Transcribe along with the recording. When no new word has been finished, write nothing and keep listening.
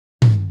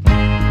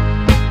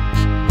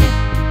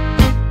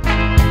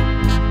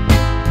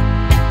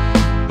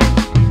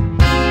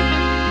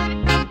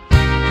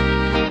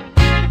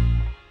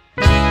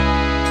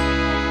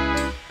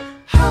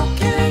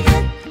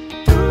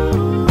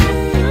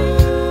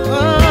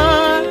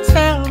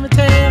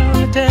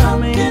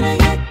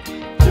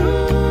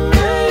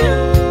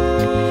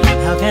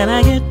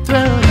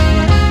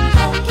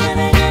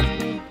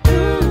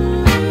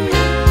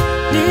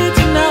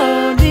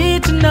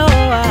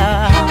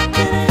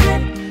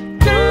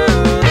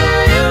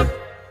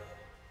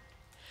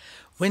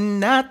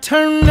When I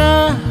turn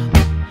up,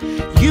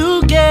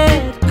 you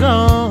get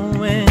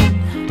going.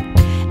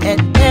 At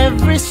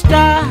every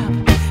stop,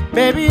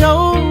 baby,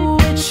 oh,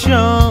 it's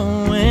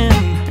showing.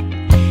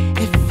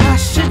 If I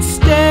should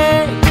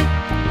stay,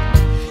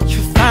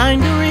 you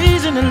find a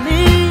reason to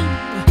leave.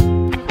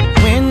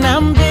 When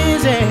I'm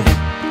busy,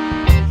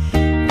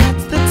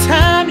 that's the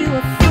time you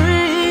are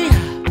free.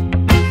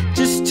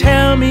 Just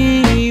tell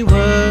me,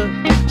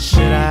 what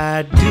should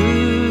I do?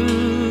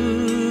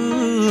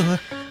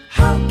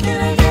 How can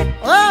I get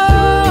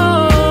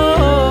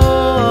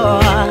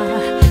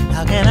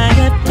how can I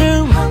get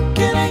through? How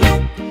can I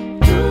get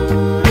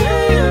through?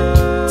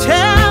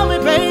 Tell me,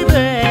 baby,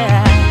 please.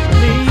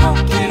 How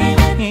can I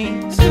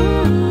get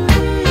through?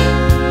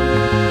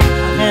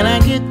 How can I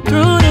get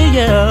through to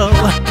you?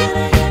 How can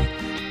I get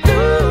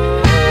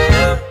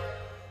through?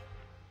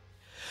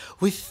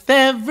 With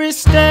every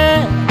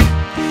step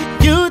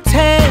you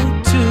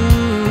take to,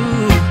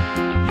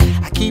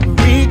 I keep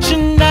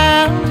reaching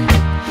out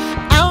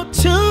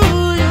to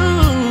you.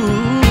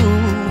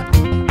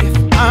 If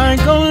I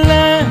go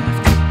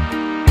left,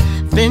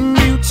 then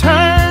you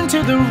turn to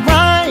the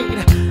right.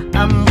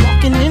 I'm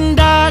walking in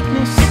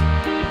darkness,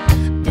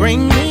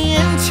 bring me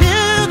into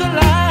the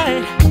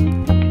light.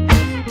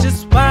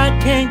 Just why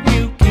can't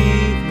you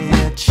give me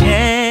a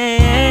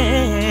chance?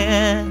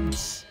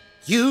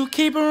 You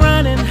keep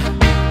running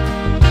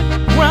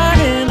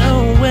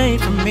away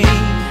from me.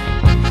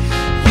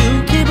 You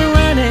keep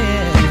running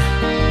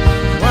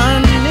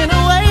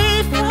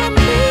away from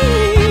me.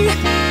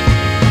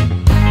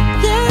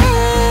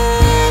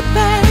 Yeah,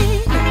 baby.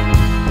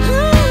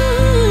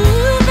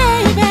 Ooh,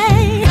 baby.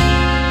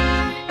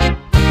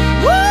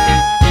 Woo!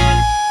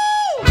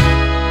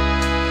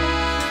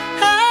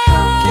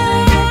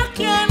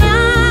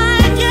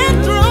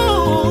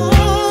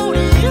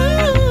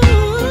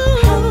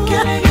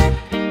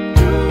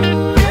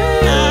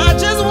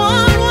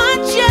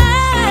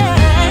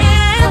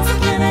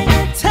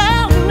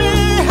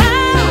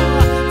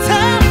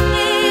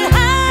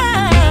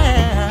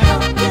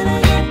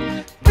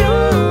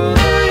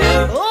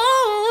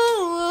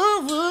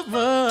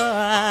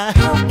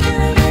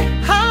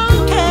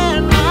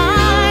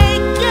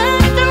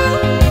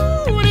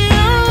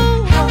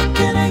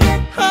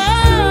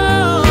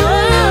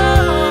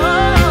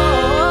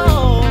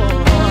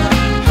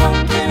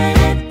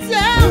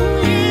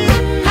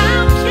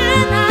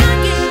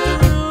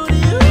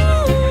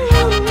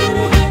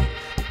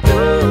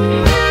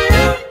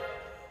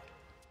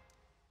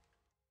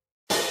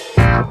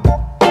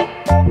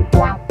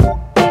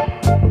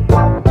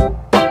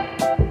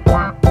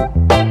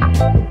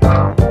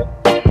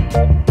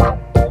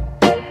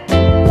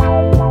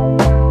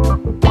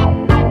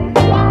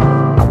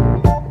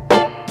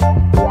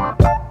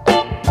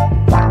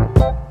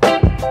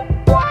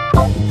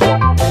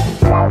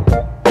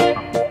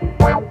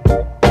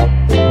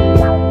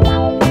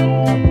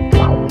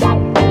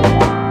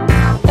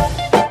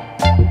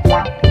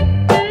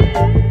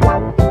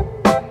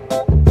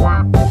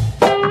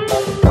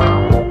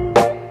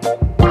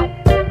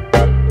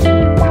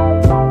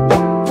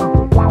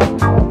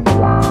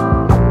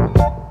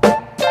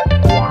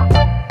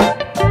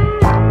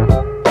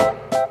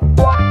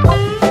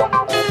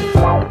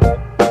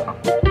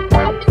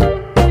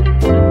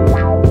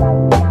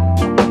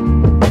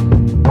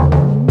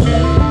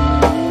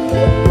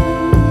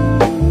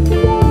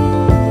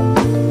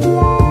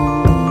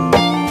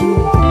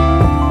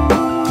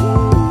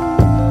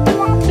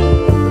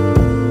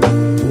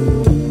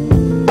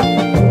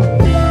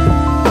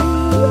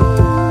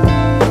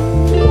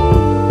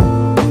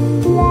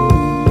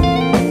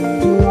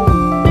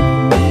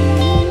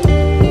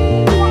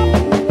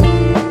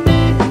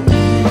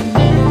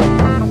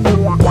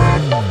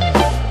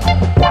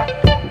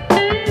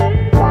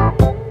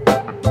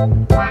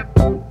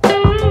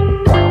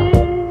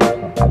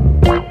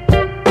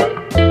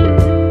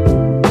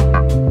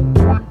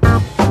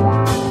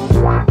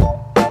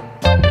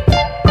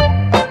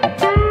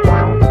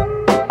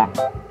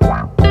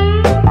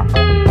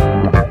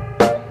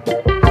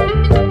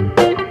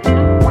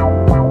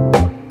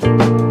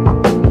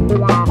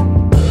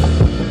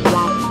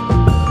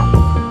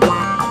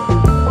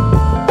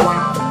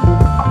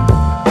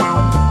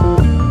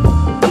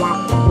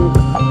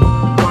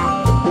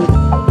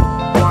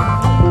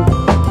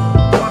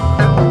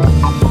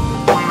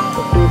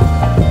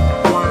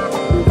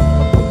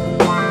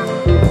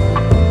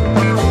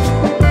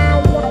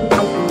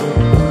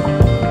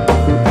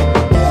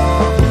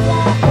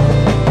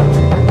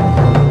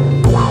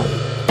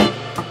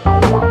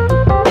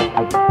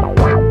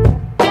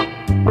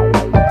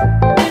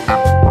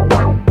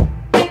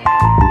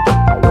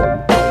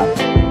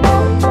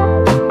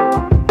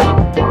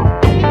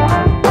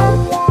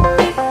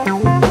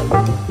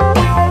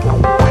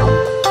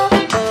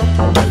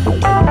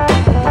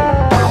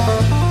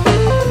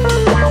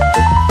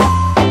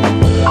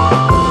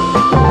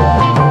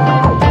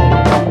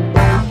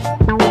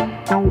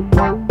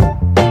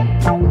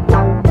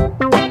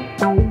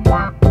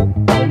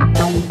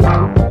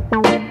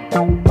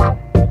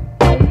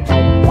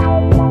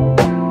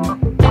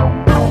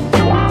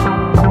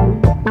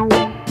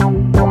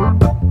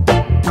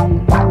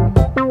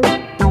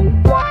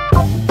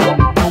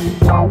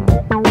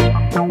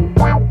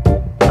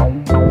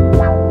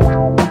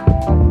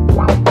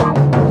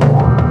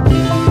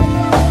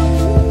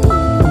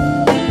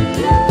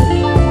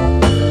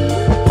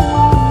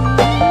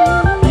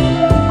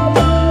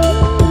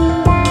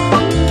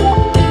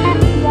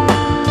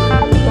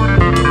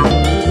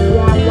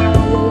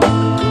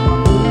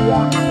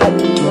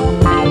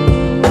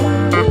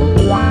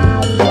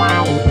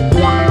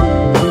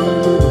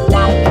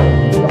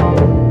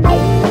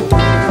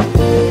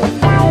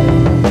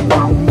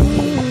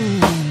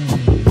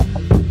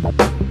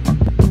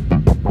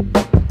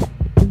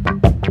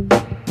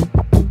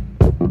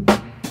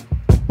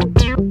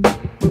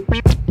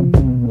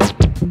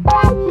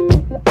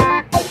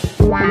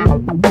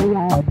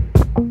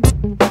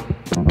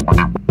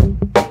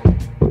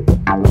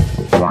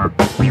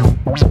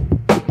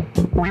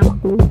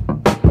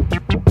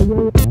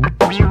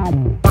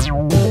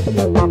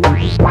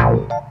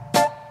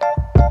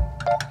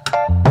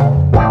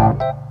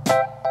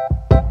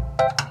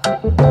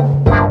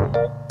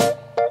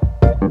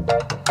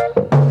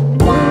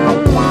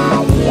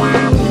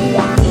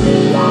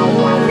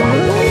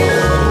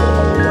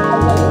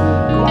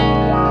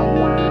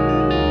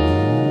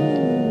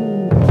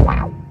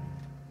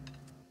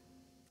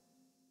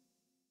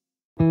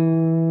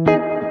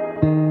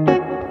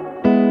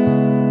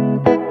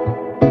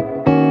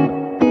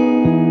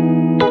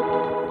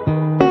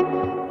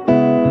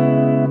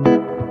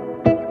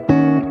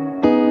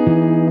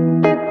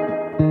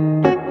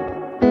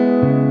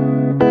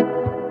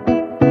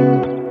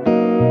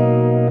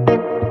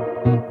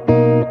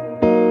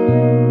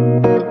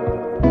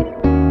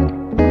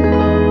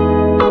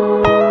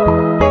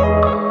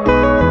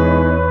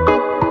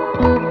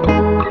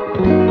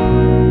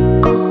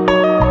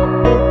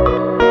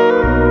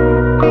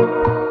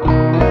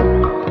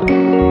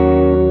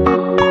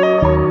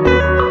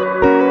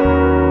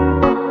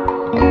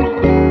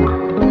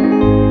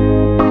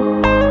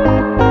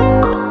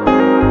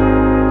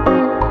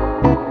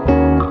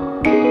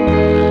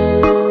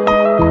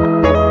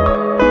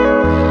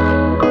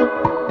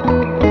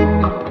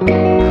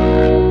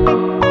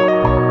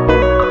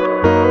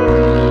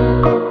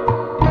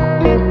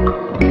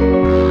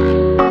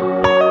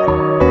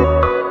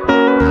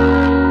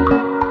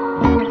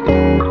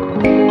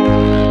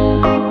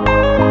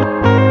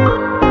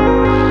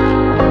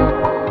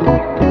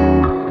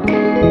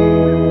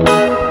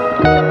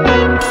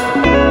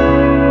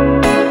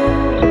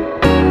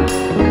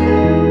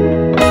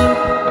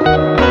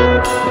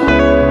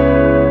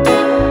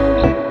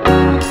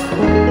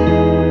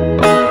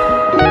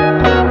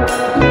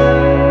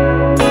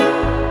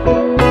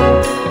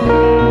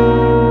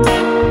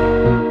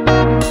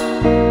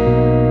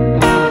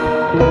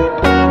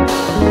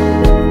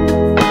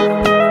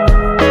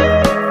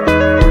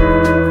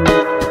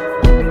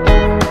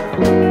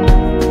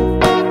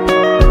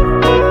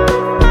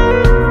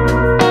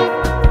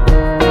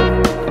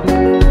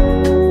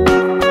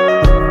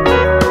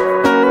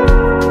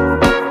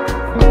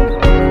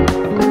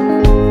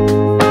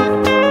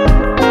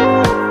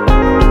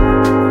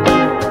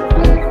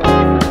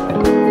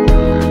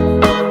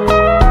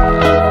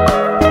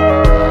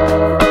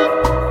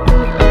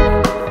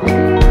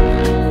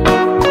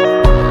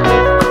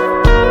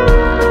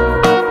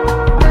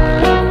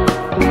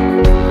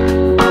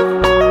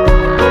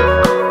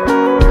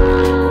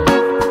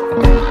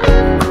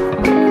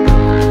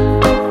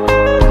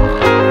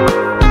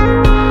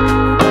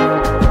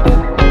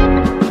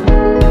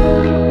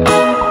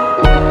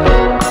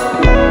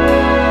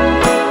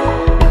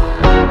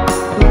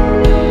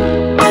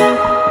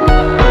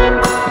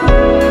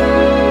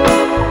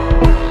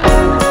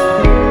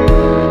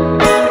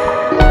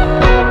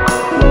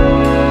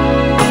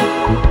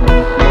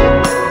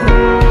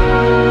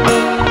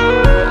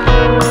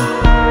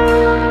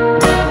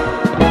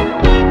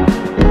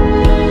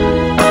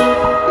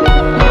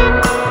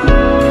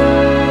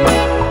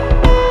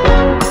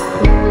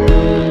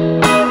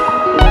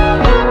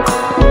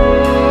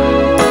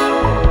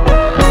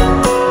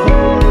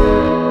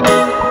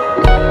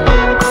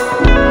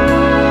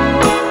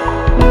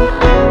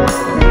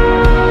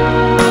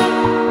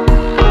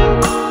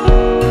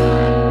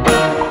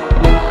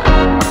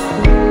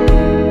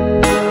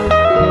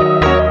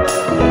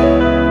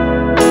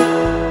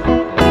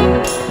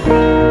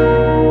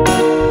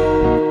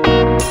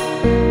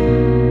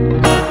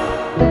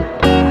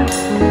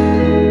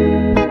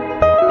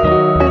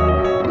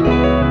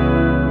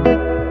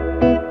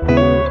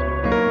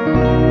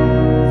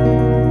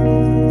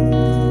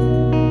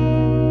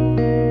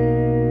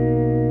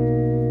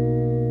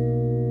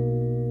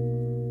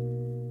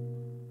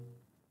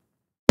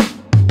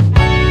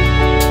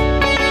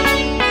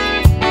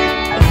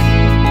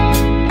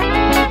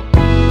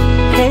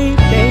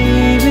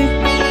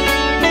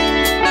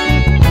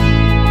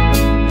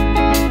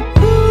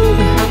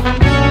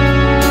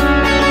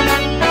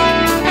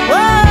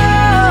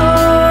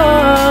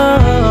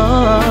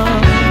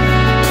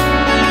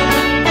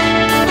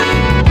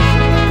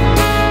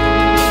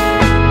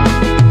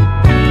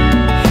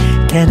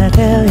 Can I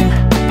tell you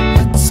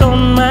what's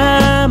on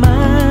my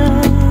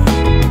mind?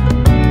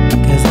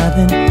 'Cause I've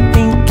been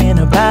thinking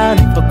about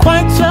it for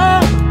quite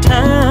some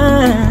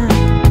time.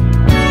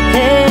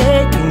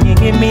 Hey, can you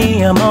give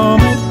me a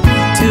moment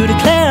to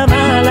declare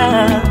my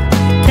love?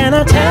 Can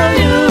I tell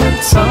you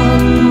what's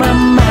on my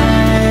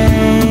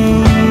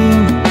mind?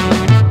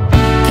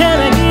 Can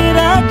I get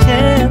a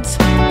chance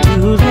to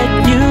let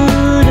you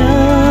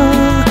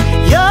know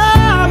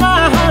you're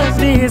my heart's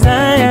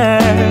desire,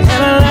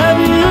 and I love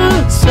you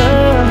so?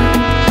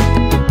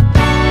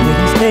 Will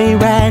you stay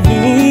right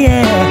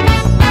here,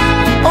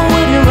 or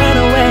will you run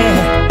away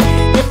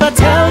if I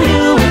tell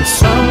you what's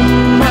on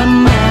my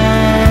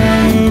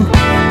mind?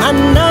 I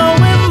know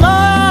we're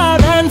more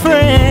than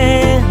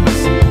friends,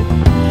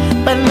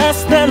 but less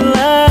than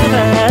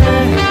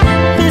lovers.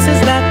 This is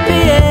not the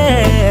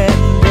end,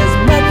 there's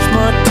much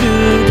more to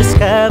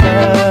discover.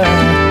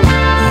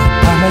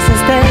 Promise to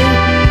stay,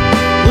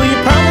 will you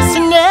promise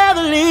to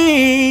never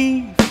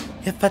leave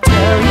if I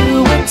tell you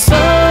what's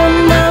on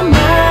my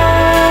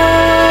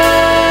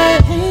mind?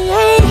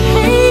 Hey,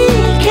 hey,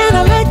 can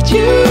I let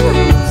you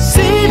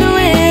see the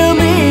real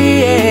me?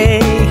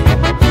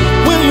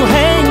 Will you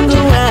hang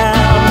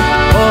around,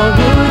 or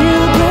will you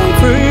break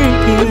free?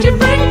 Would you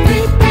break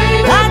free,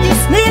 baby? I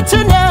just need to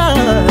know.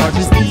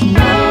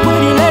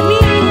 Would you let me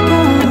go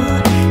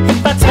if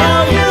I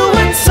tell you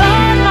what's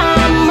on my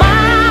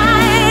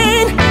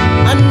mind?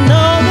 I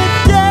know the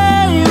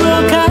day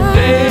will come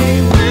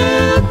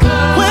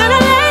when I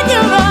let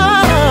you know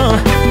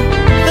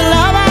the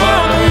love I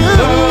have for you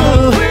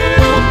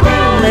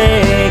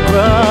may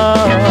grow.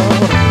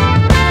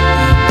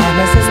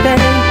 Promise to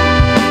stay,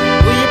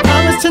 will you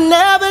promise to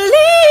never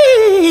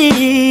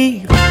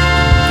leave?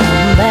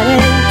 From that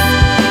age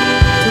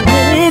to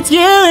when it's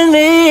you and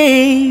me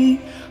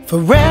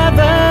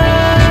forever,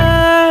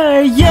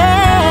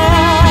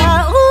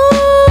 yeah.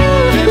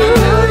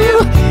 Ooh,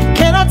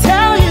 can I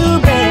tell you,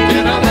 baby?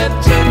 Can I let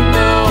you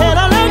know? Can I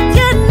let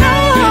you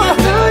know? Can I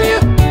tell you?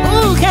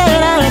 Ooh, can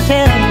I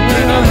tell you?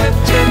 Can I let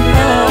you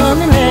know? Let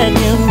me let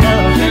you know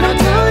Can I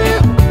tell you?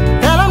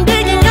 that I'm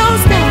digging your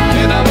style,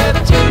 Can I let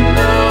you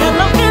know? and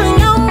I'm feeling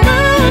your Can I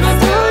moves.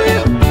 tell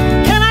you?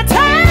 Can I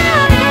tell you?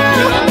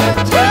 Can I let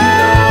you know? Can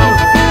I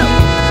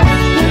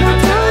tell you? Can I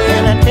tell you?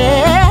 Can I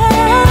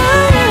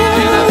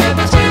let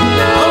you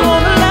know? I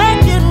wanna let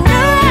you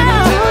know.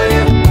 Tell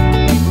you?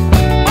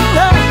 Can I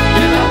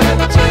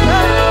let you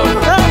know?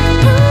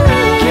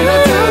 Can I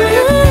tell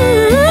you?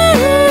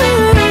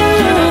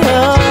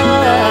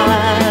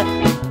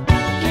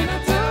 Can I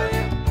tell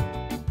you?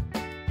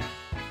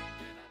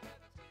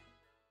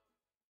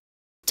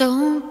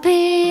 Don't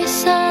be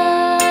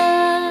sad,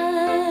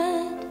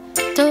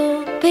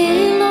 don't be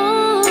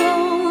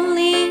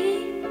lonely.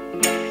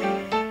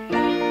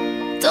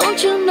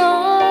 Don't you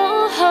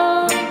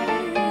know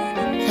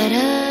that I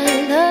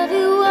love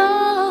you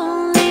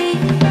only?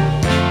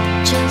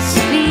 Just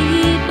be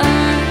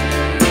mine,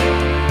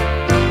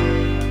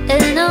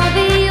 and I'll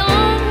be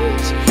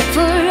yours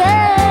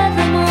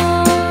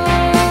forevermore.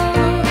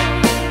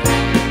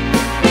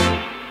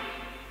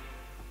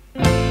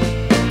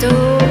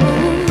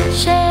 Don't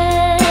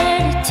shed a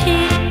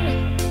tear,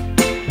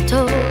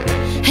 don't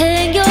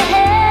hang your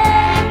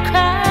head and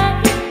cry,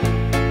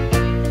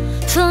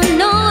 for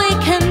no one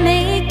can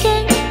make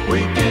it, We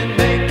can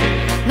make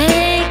it.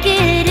 make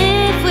it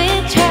if we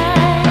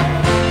try.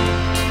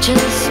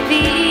 Just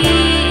be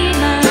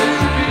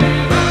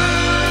mine,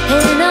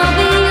 and I'll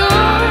be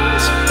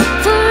yours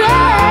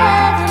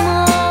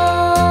forevermore.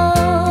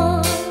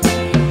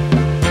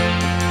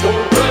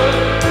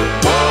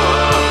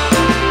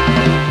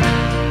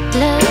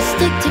 Let's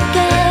stick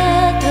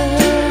together,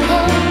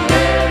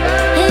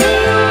 and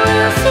you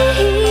will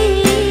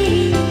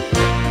see.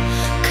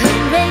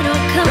 Come rain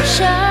or come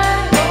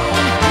shine,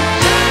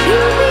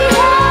 you'll be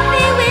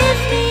happy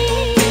with me.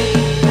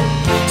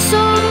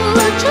 So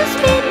just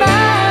be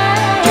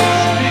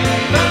mine,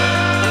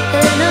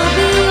 and I'll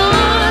be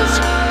yours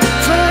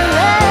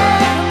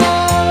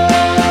forevermore.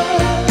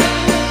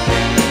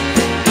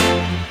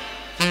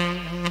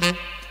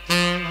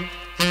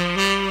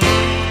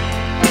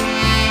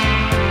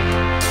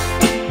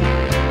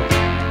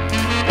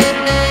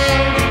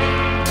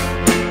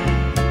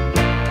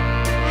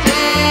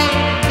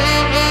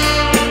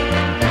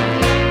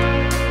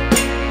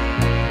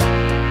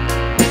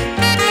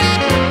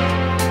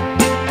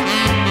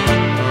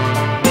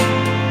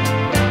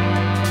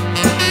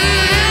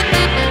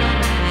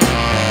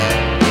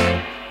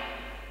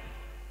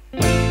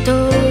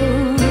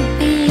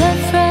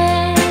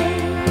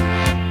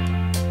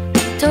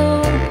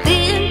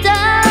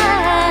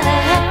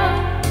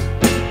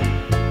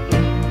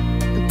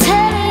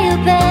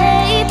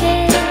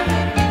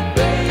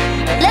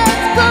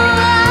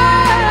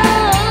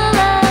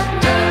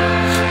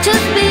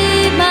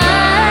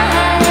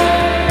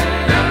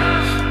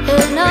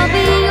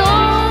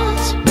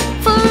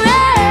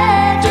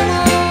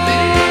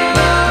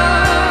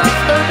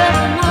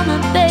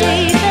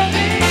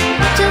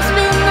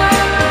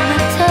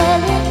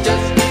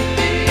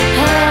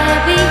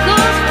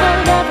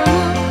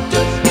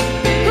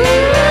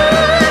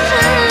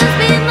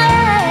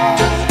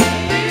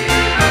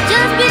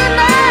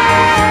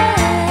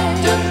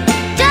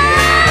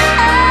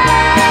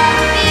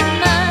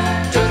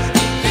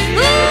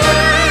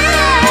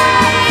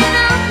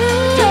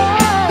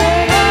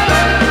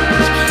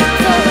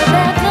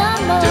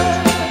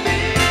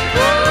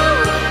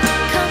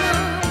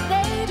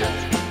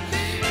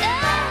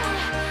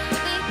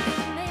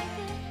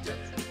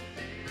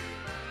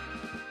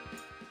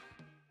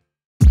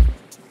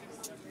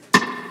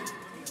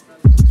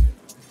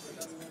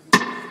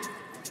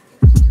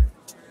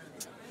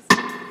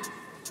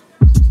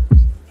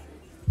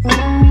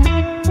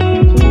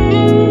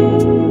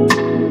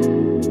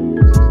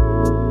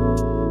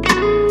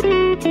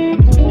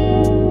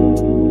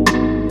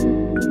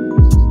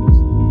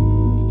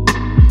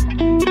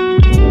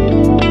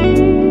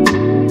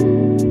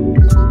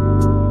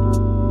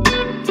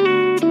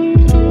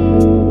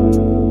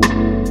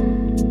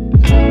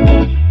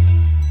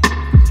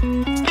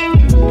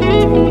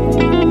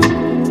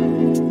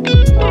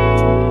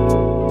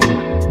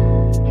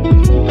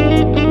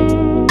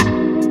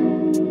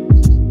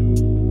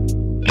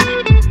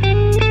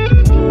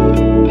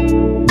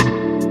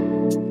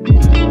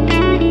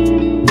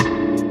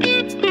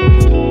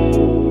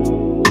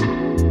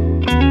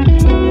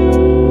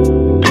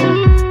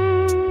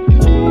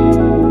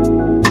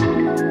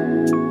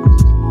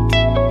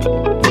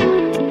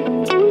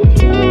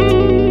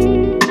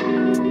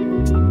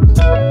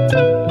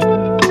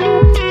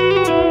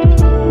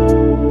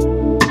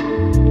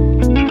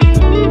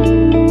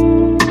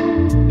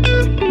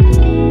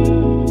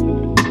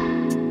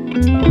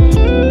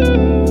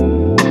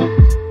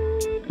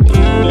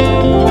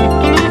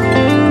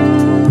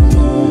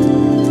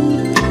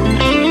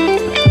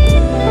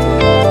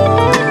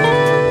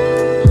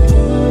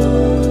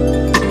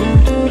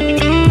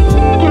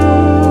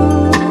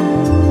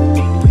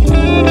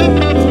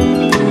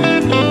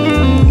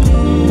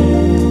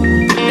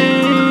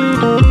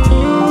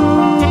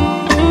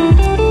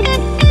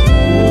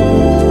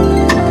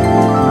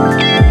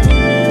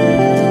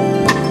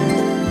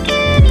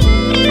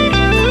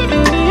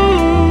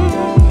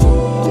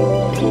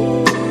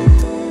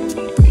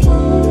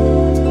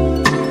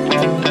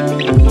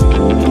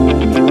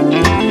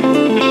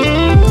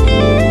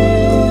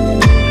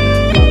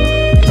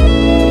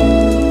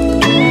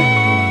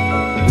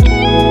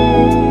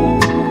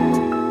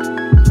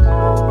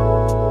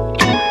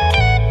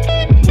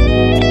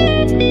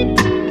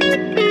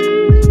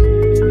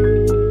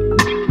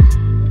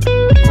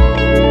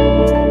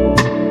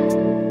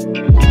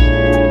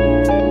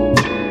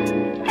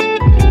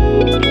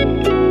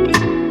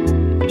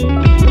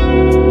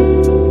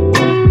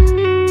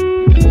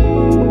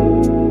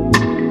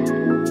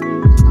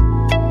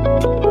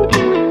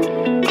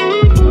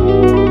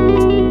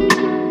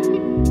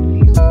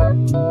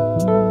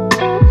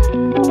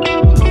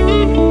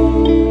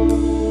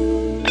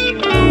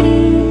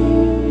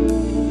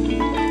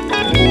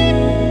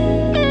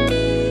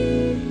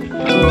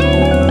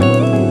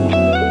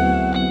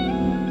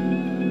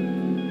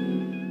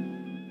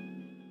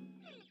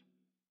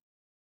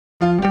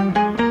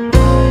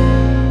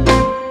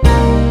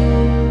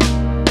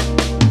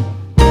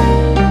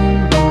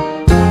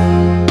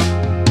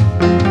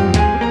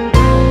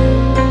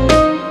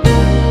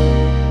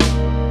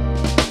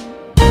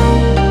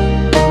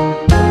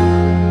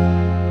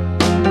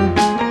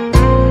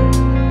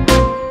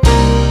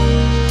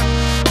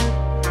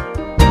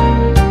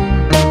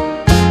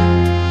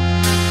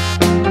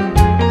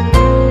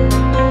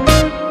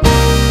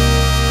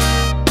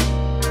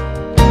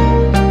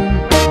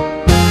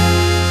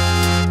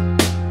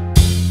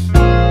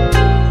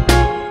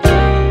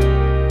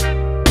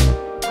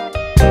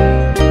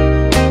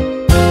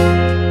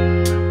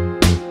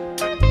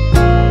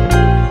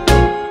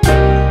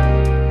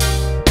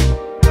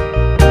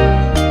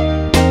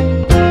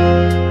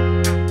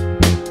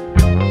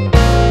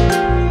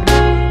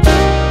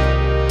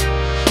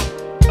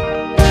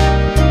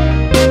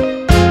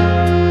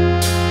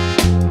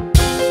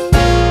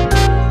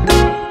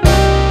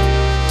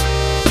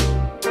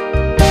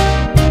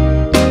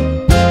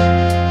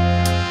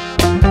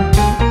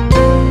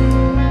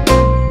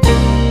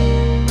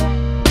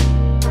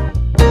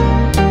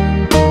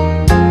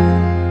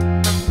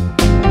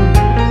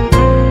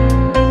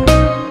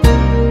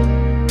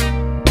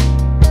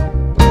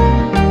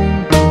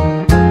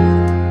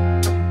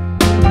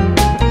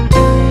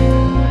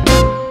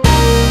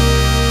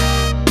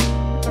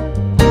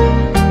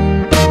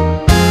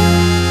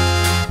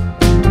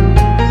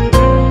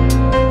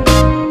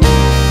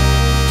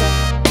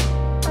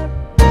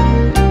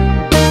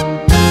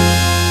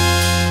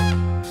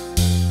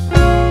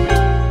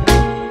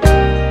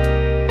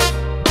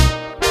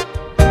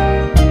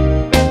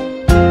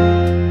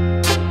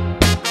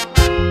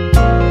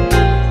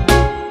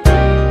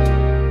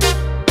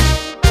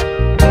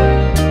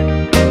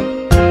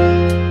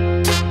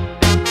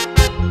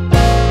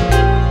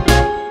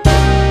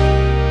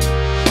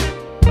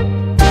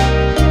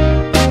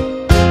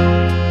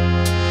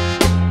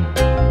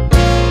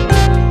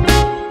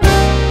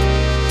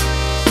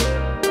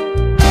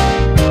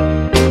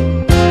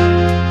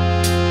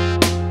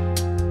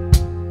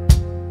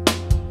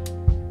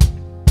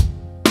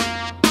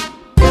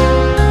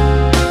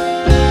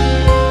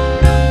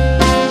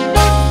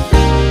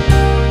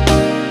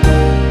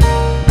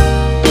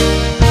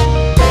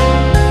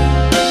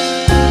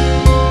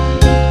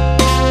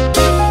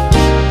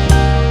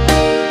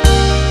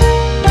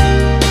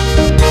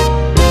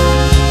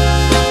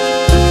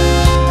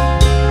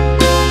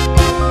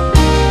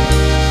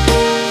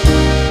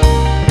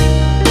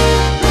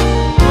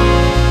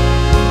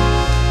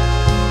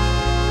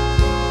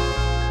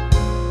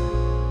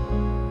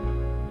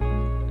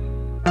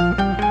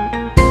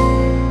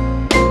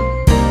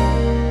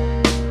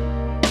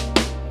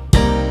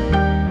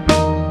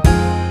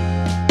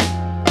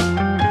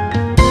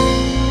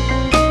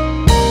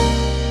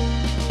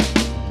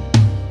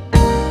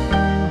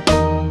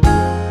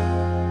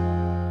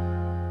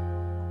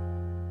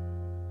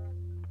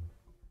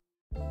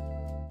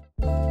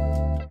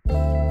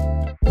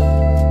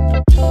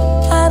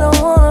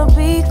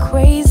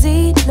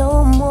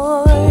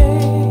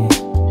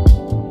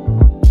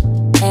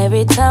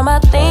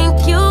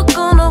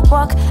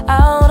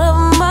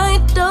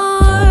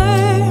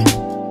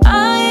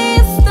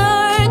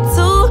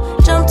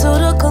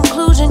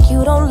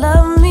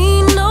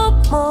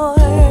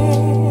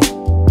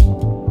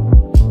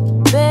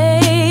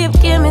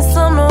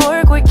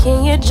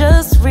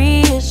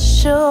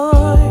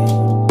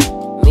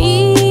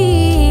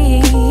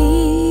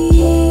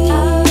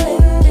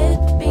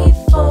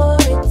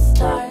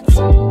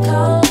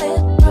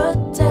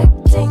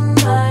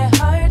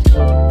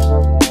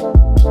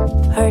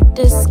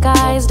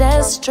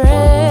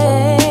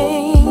 strength,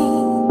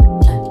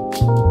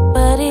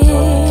 but it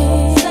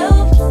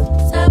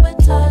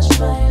self-sabotage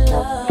my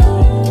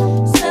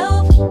love,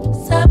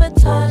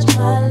 self-sabotage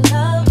my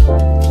love,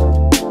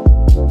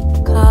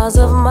 'cause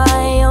of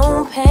my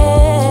own pain.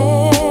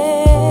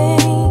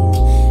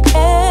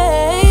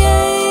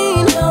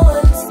 No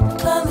one's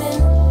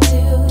coming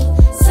to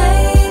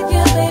save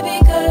you, baby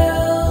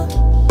girl.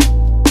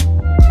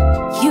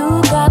 You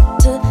got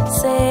to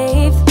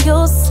save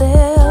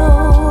yourself.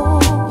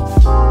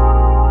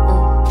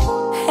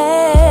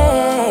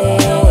 Hey,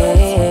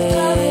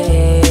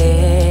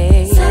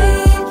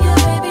 save you,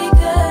 baby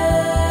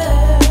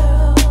girl.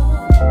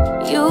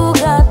 You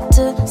got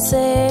to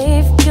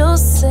save yourself.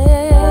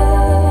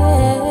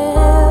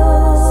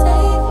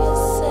 Save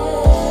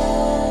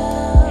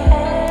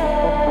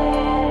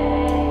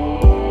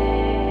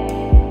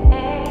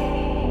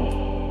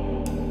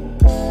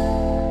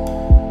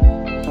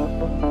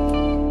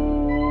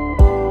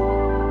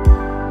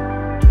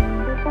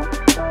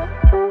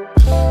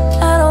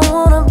I don't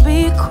wanna be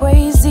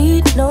crazy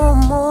no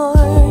more.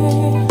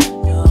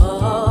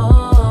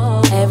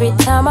 Every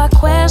time I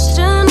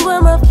question what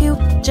my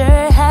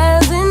future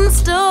has in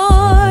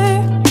store,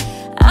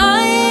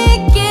 I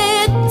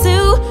get to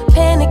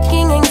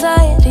panicking,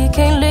 anxiety,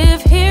 can't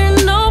live here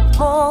no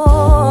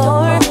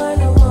more.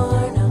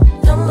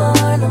 No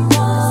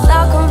more.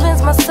 I'll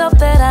convince myself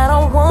that I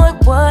don't want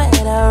what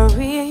I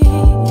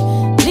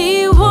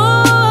really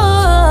want.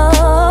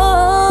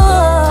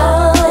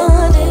 I'll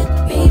end it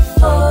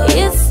before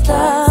it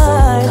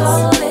starts.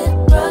 Call it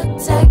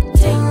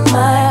protecting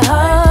my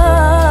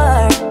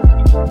heart,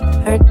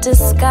 hurt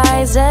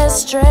disguised as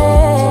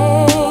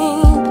strength,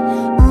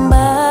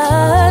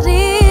 but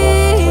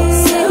it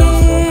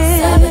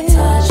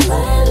self-sabotage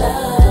my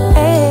love,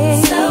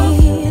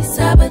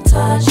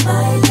 self-sabotage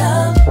my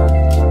love,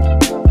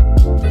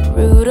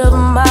 root of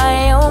my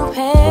own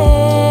pain.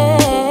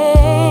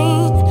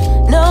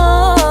 No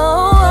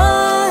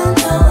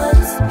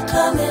one's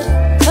coming,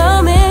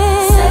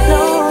 save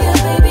you,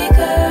 baby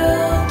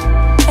girl.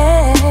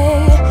 Hey,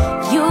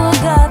 you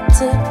got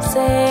to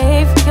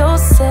save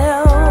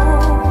yourself.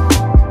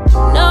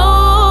 No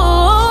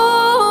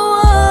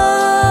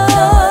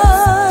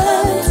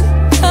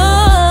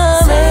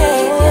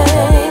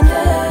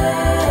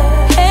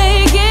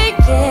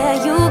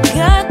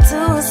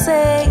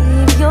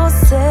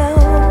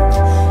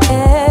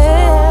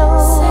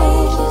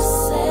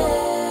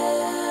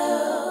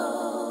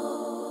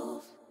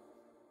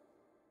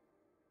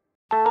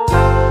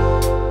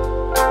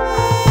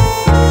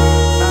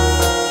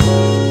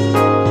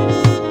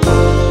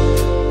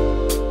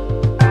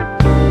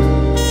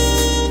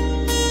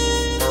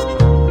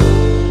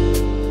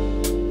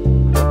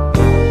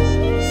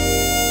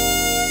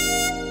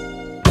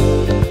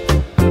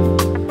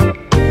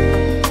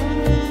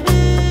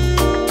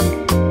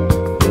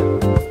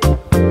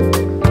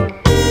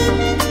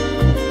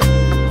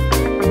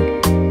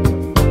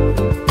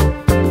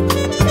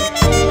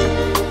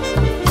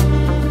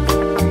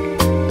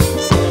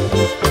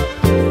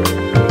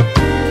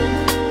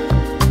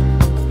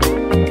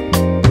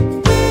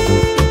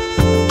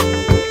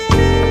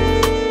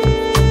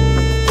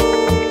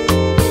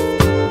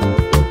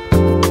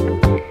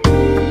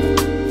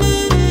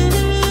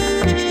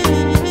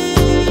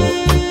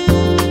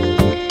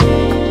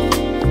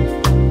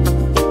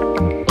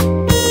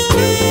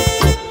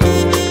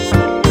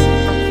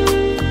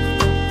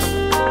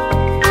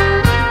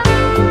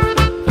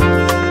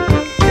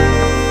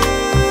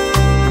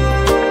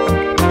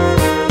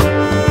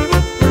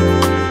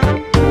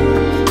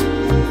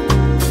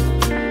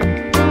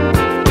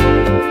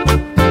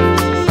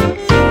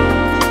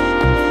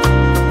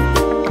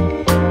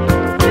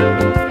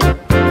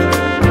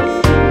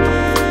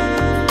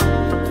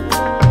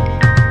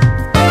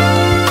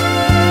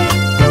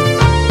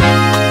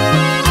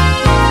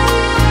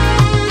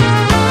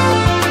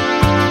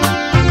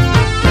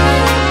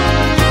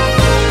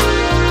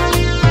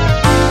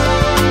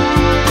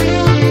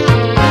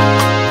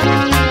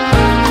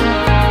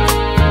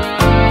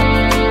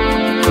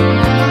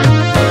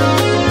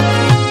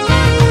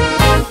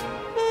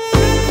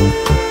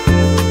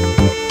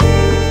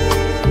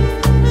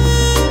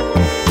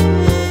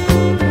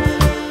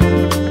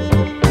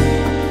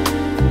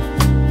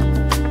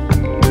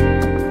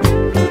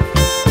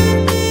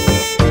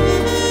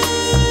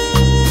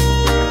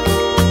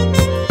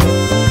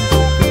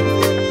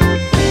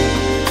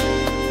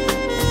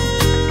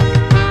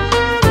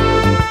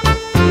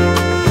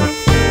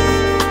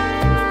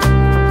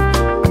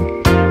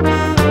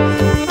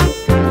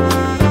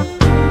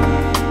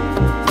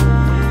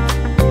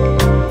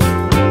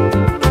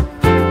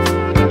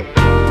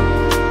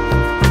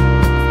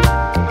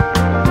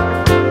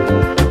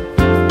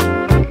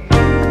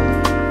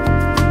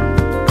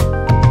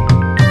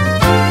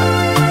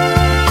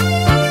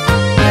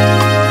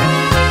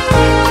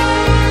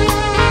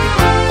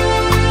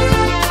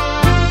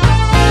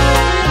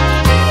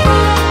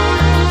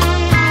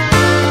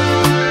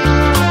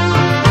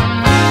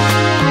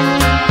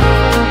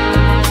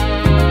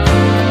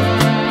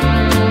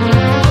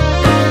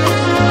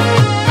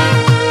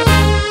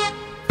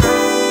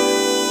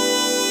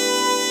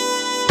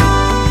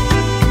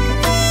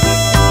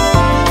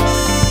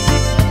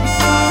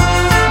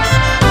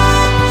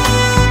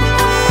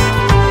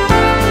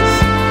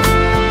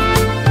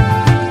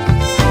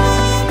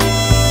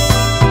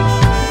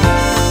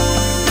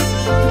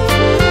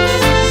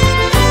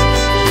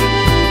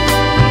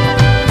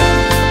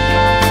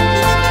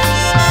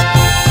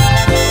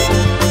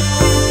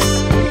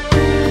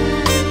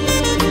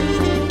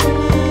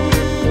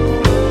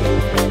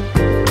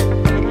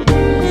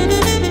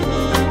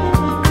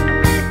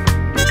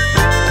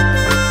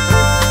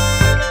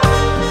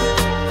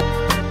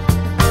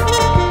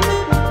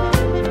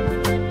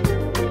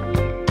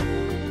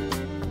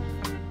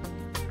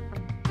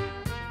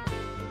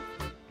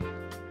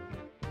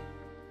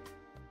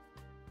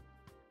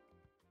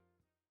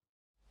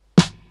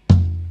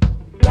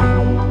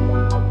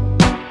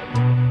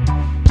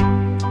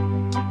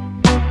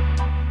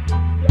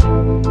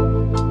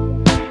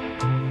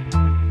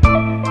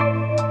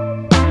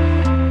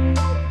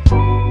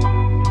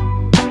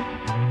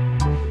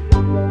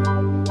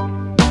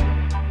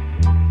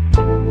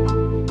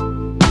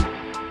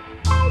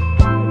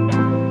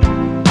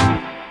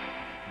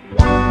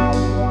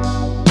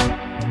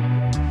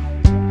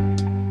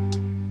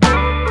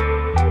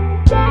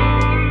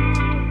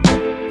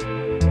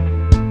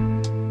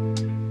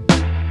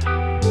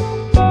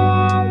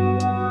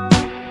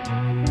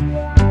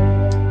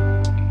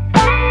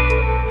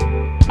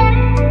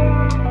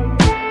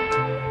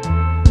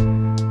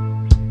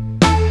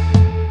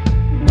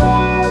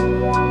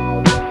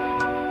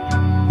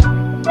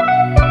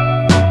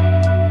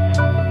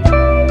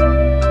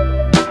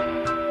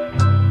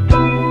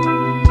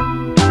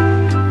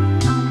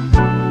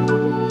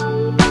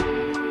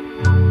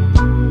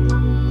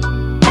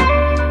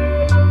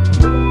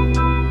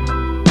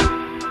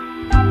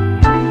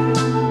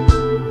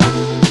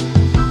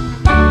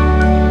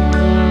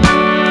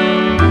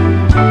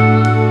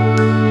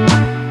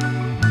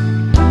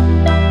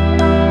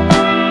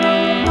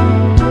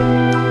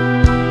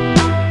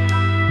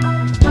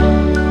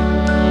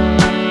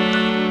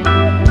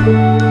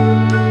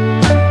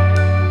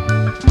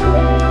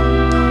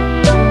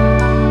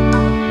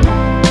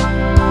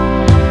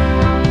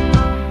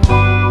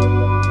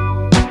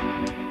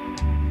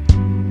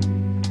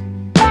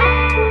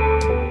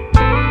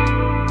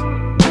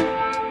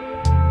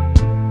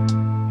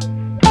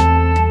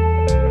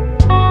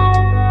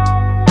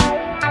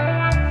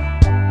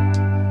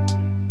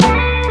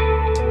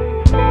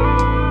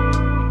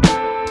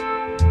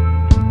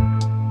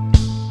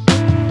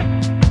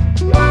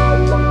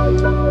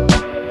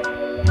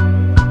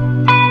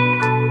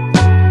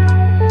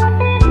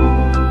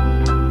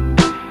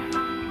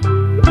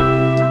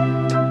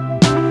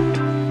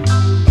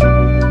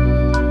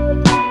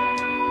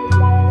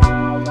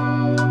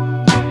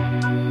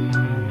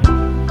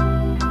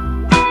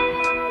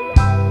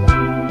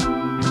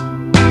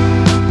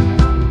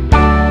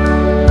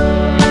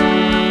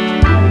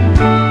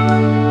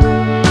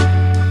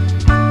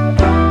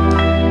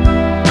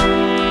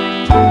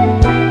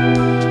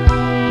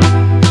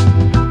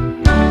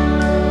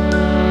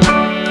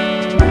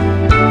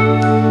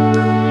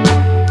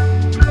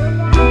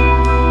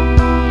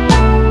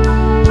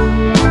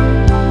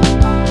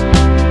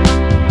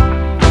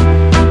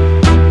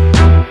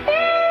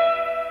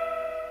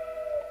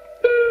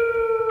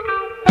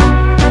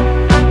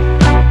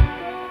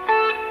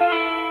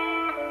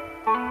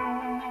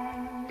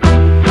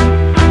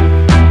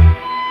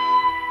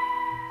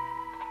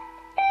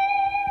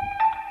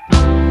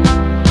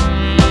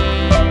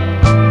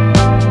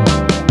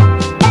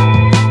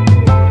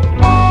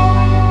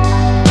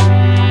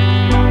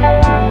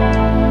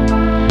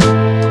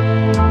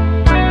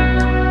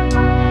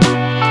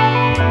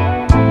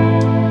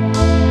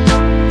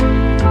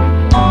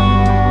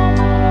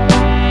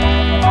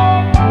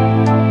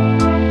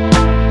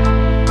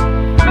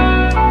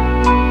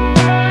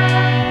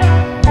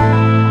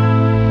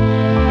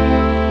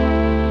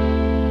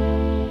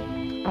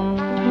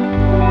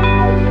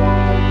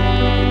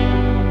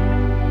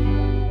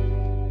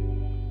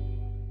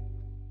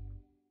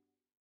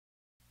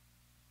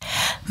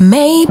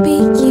Maybe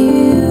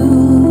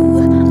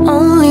you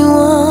only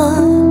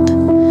want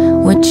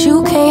what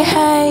you can't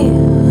have.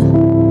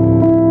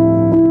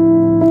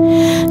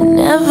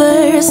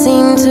 Never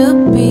seem to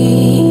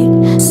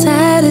be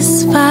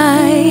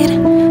satisfied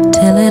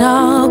till it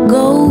all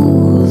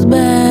goes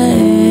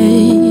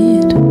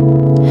bad.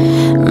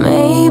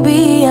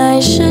 Maybe I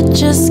should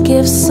just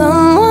give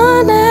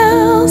someone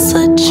else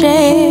a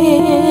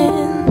chance.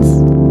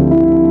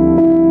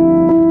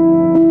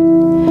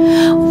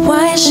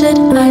 Why should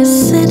I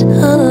sit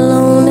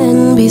alone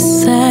and be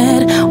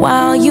sad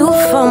while you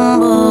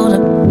fumble the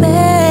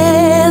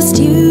best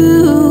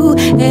you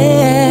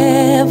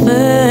ever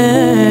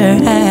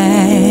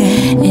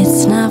had?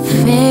 It's not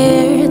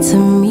fair to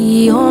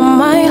me or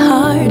my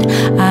heart.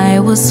 I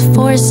was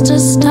forced to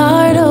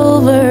start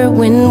over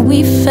when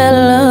we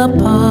fell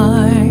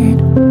apart.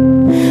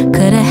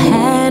 Could've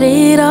had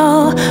it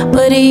all,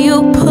 but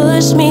you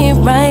pushed me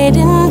right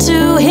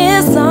into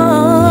his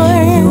arms.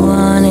 You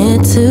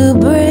wanted to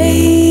break,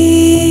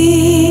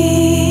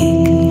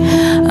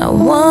 I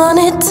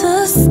wanted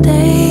to stay.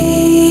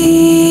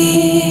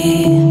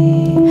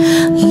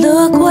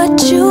 Look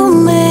what you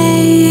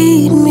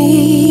made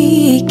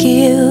me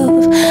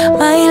give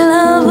my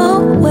love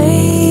away.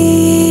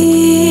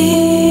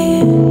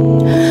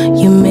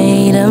 You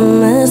made a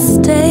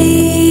mistake.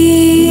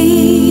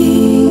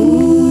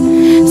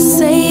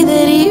 Say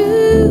that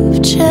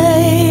you've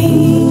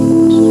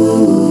changed,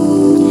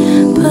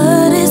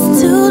 but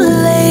it's too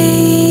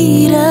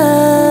late.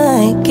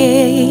 I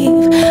gave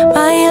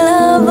my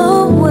love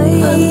away.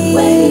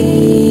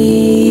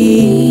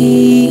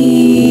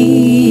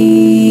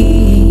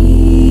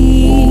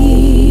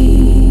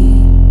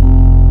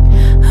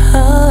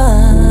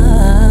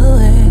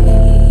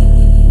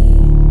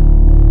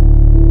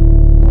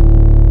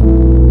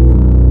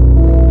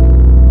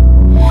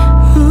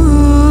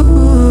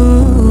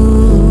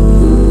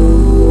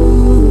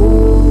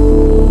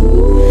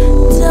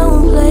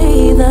 Don't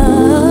play the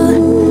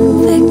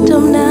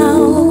victim now.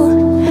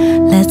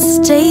 Let's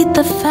state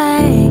the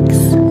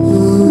facts.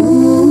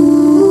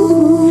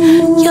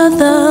 You're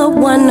the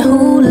one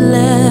who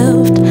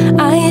left.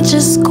 I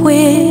just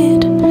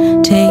quit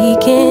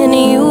taking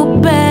you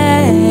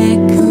back.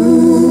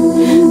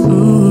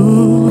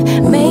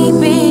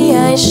 Maybe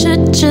I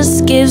should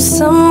just give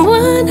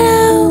someone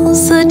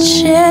else a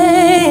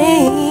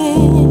chance.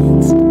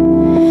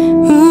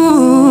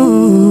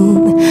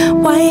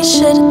 Why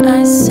should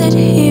I sit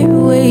here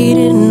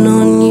waiting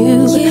on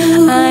you?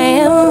 I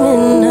am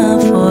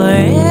enough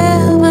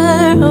forever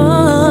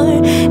or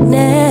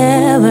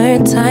never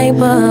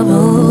type of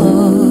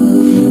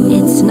love.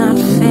 It's not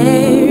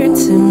fair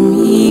to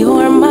me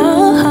or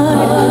my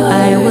heart.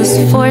 I was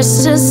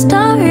forced to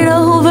start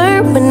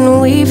over when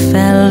we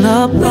fell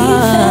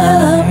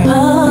apart.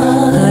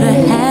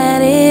 Could've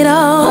had it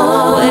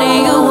all, but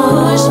you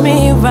pushed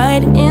me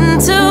right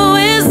into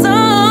his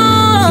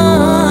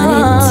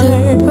arms. You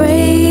wanted to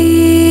break,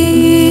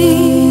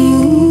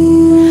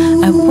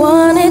 I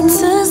wanted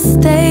to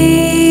stay.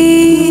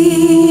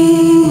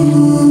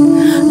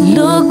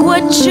 Look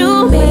what you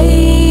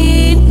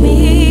made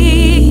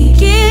me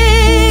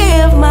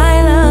give my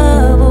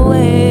love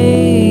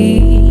away.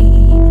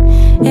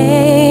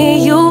 Hey,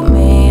 you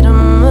made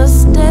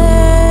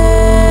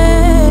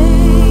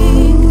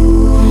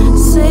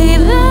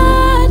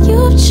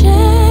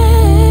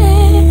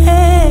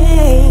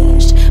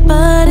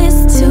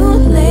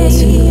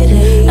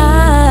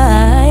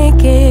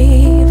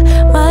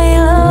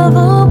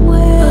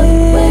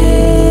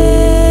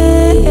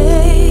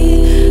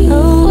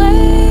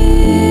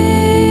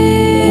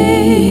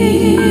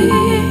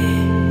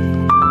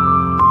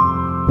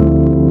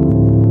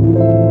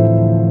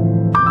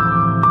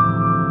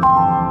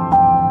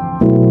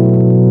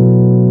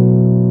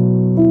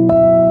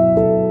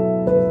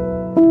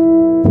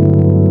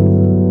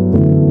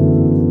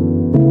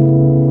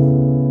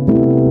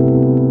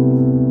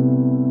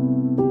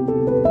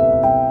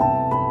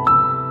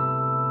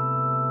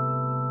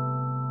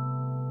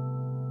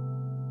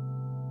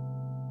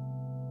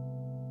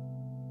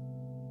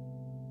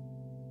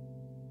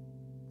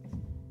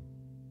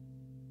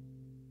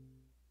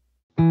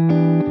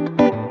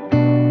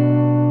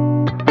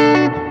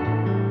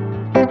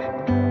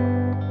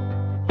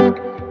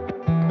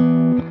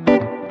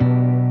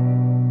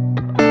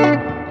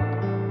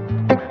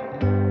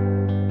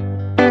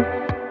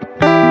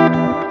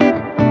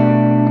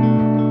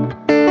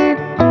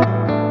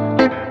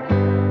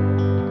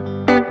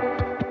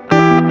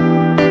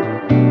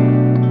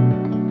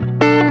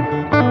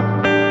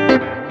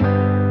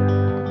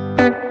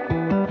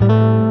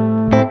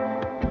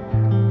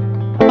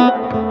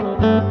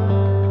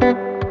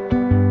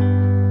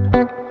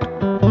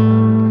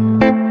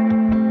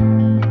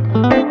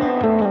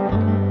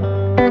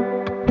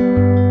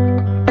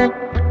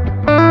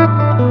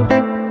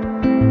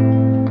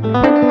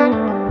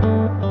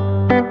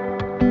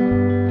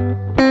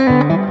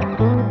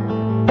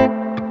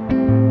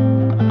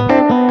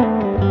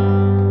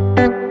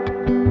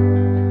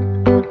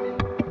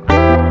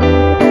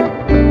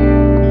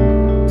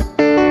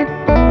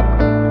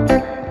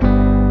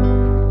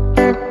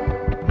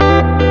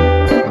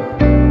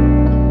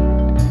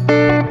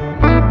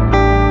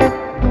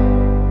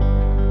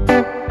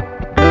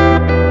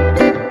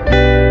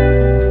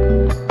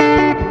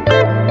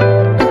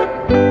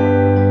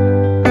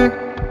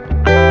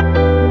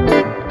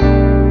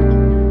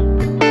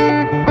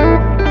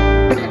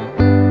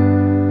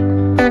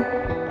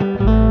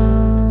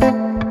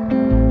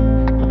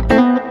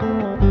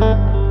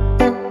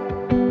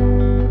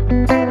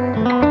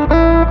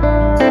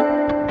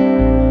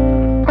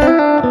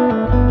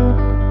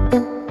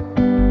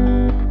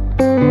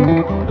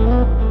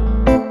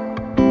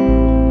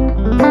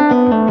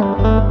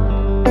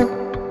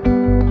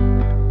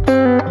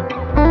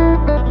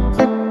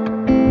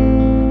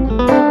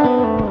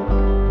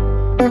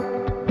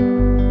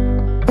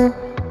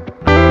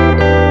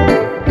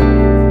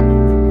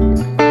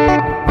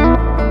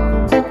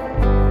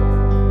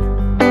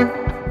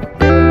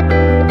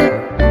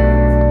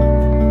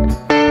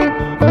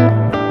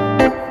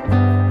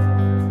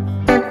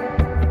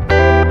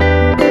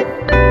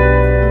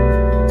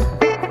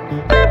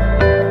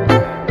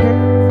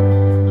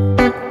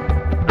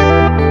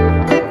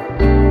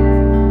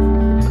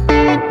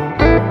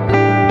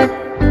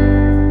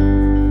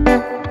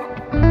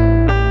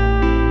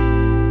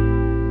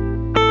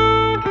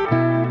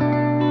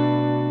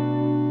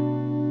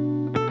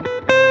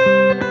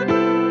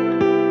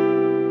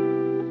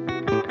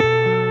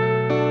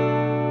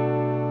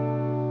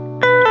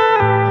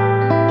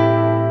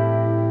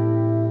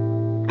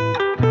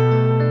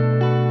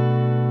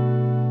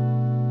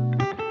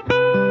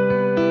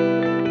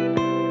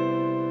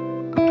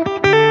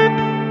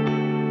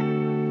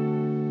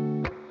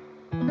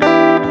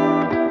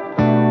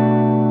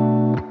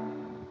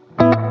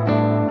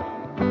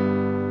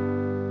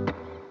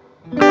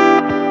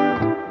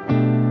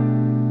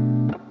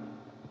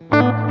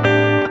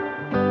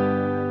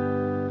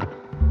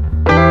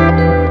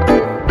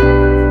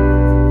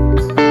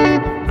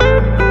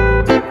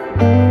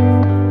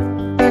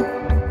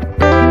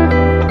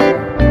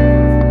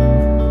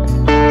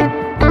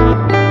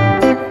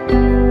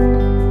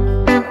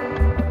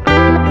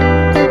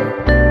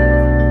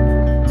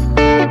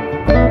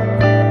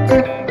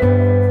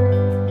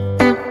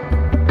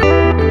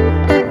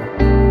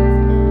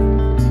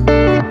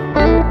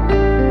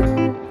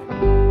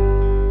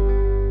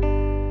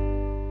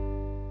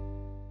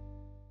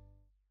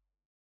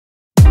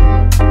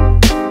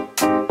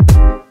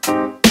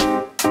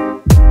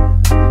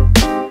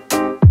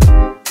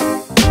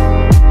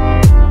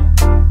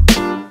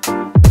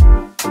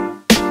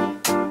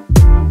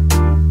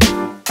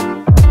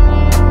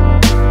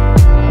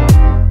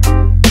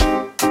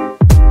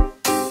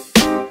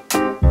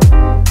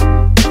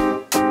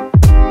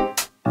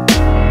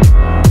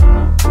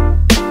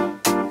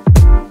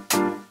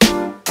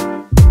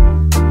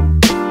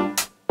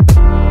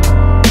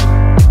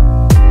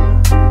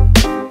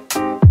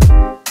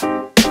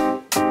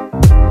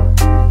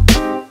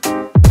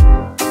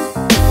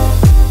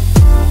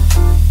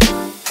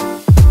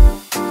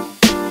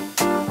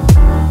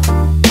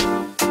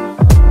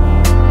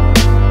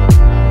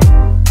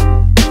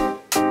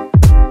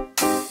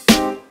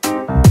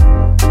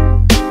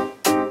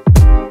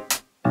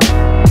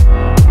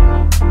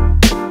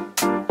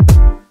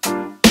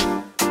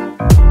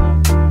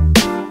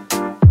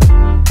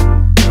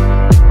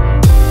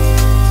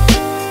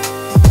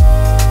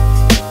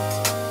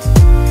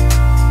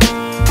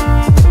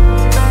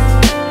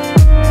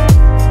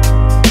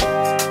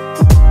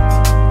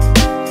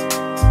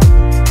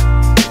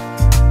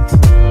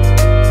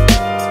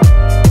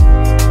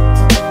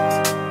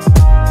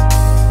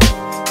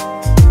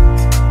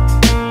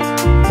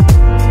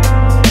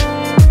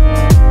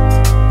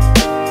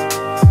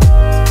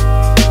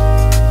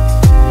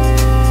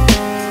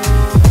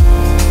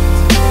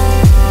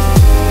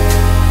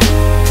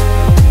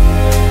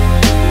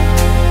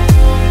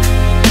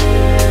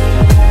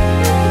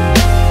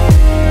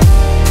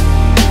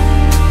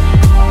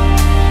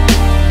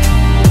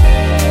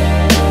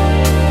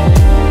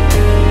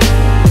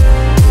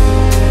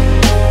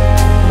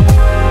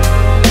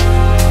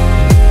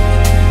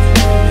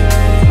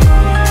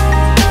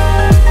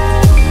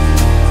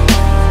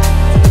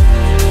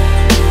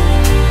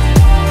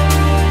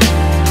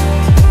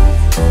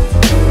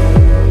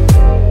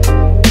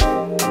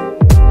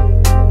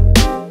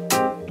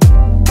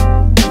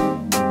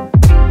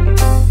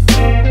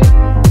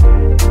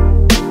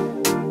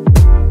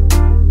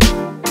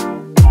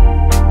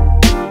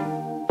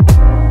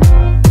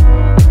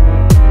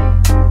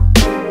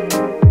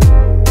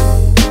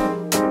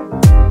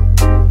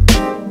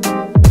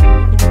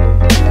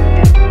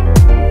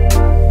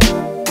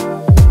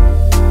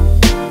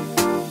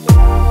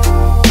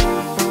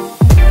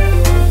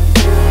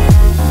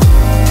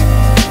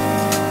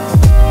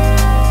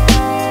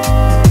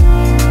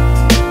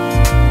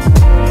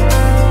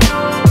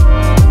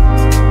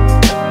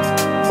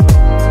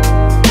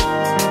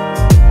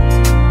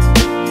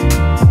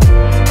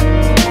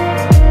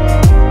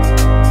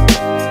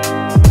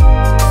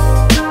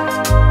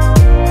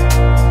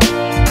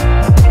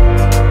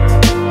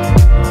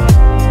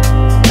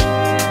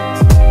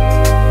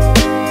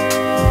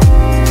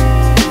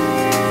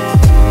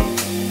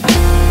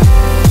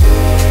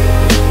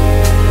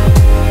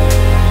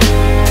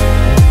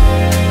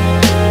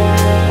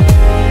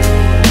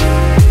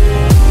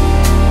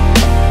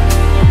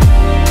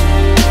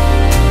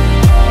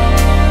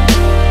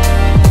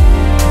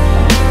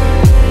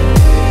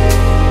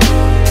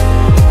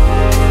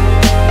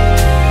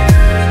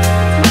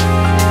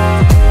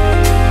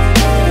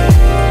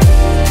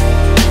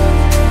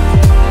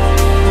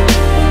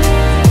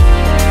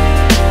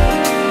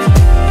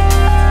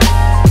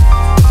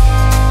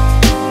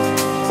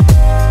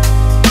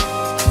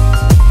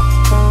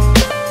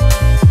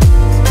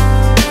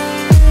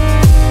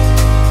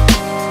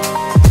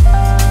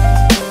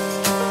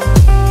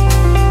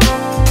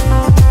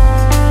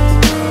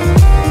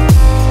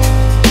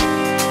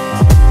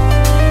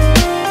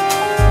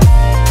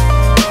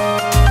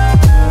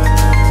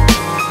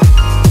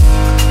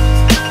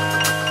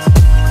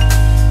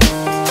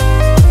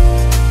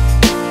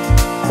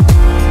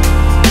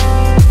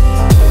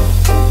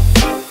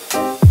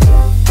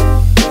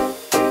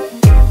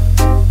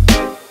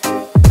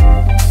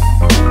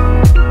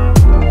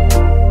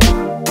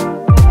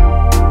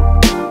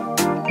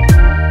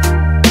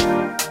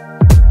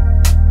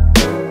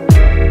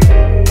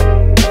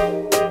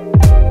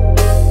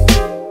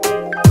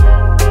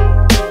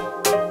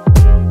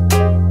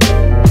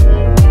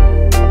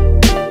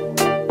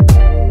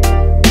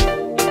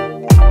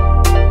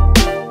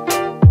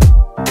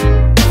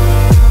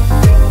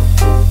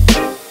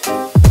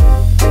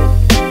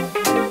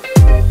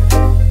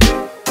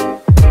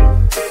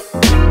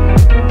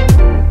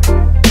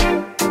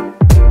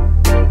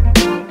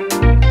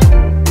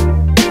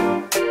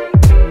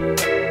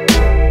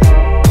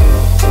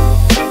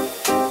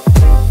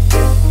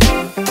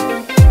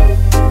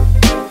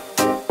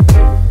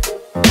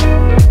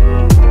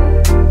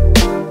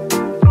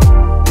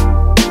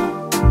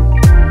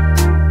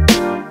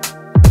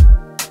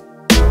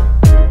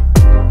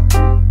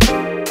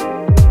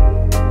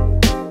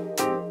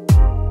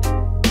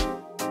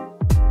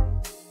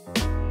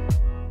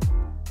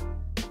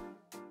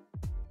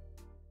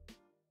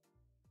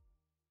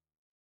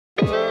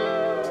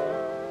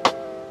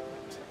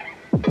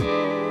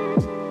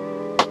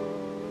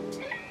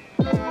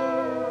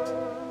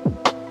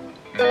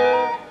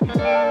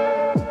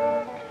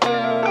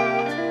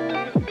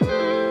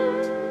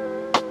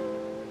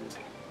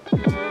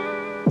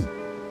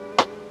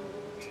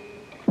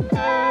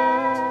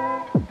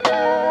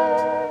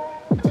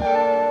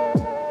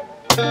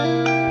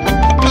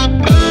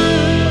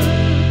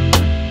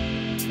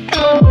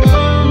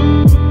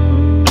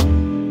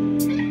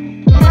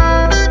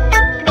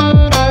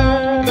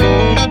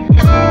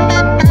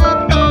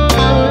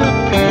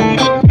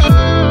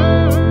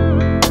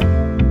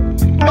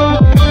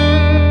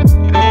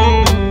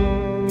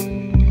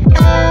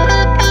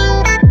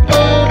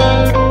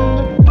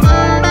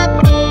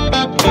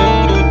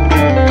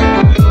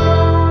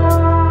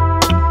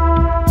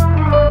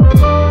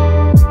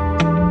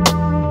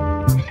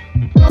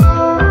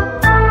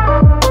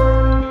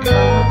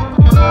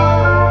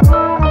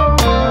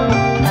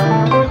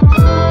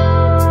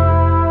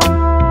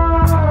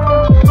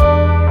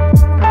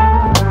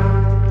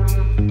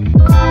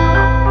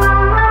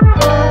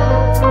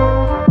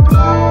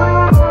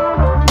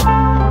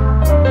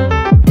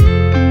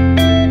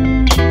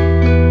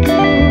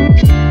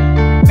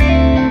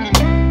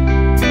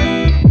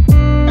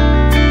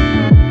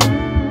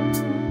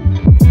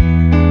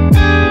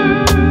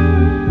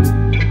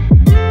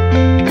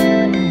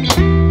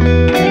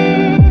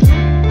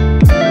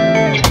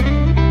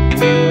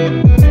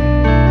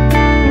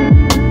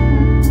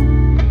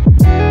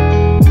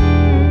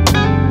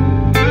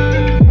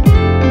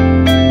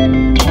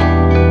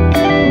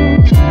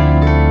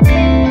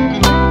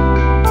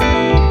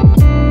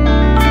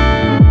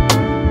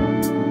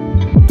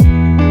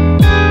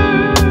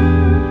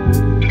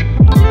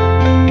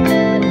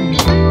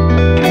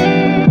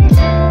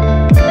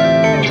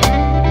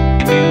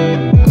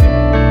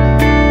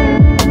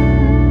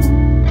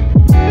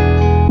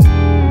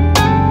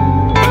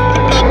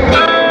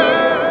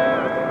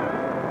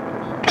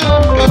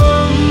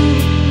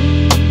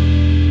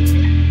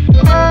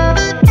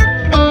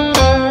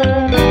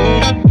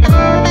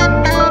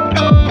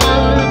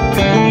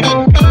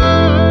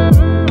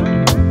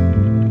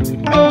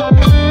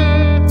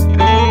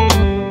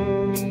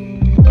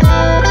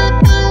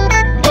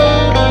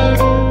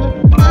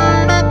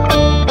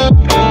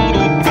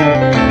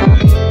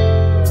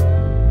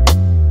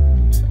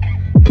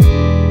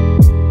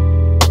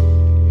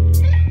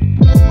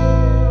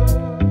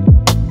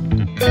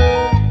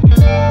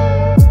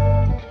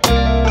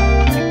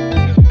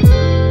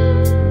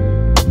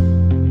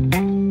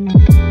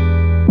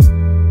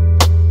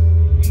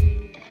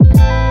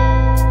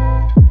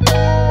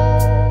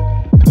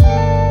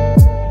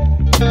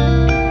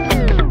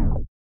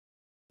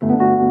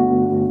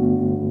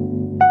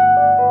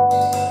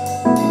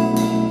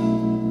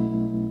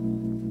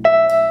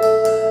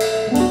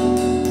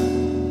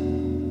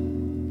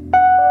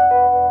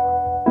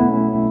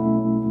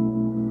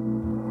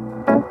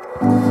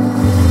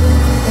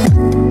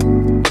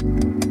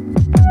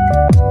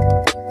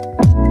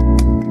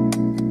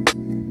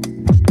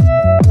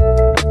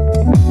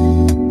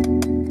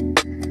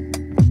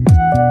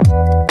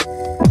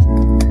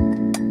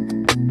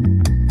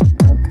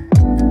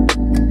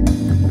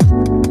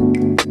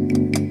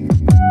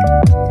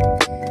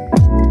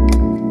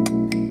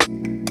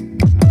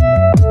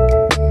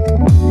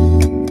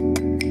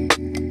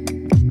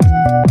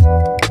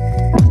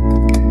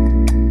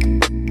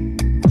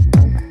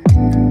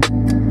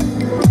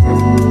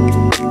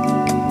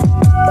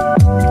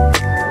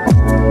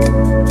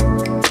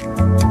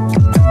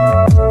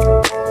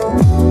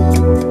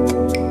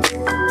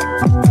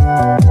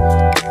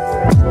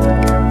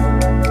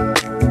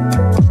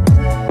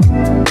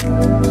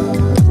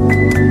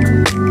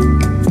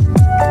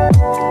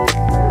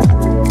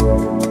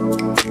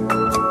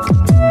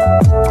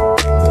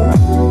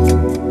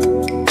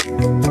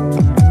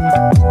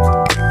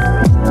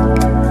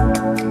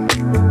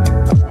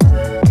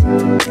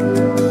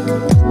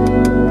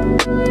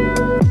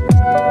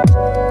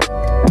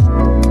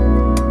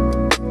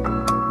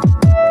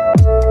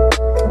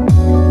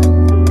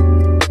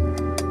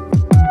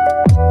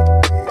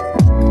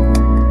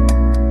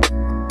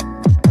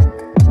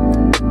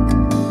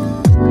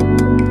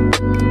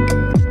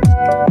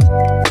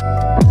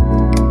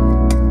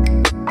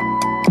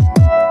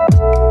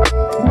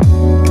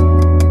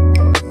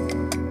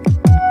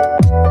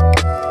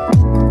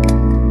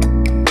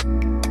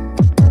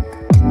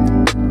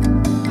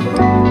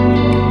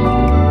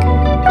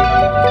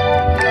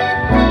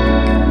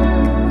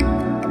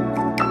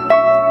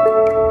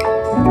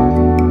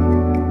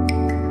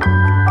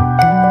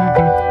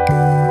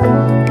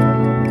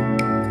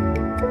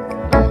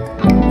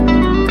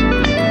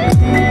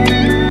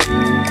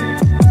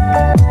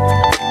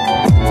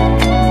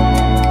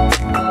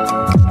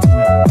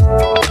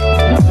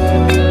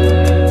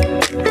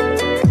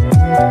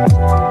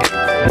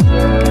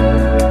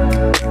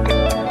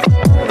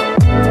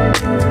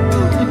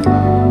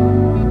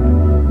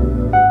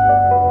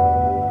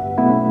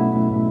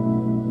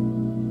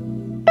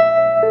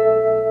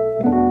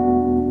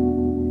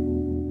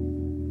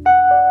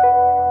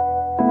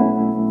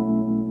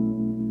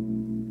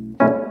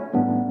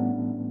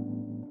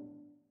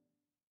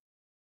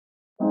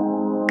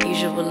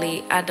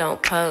Usually I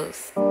don't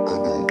post.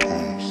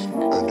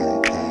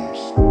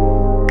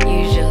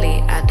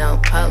 Usually I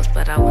don't post,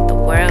 but I want the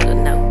world to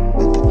know.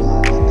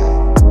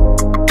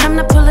 Time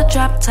to pull a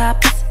drop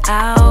top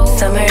out.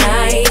 Summer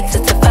nights,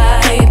 it's a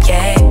vibe,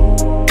 yeah.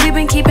 We've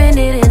been keeping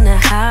it in the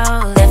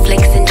house.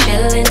 Netflix and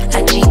chillin',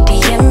 I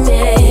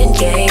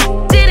GDM'in',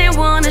 yeah. Didn't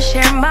wanna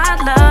share my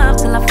love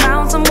till I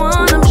found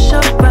someone I'm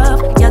sure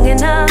of. Young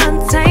and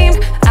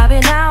untamed, I've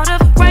been out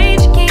of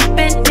range,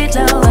 keeping it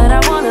low, but I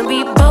wanna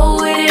be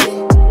bold with it.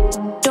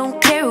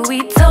 Don't care who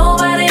we told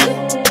about it.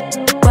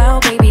 Wow,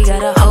 baby,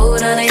 got a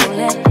hold on it.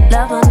 Let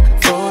love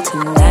unfold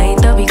tonight.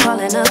 They'll be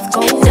calling us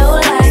gold. No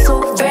lies,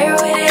 so fair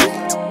with it.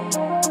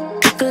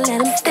 You can let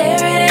them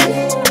stare at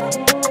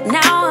it.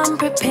 Now I'm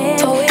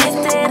prepared. Oh,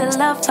 instead of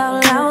love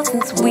out loud,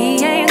 since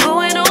we ain't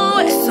going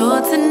nowhere.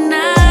 So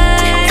tonight,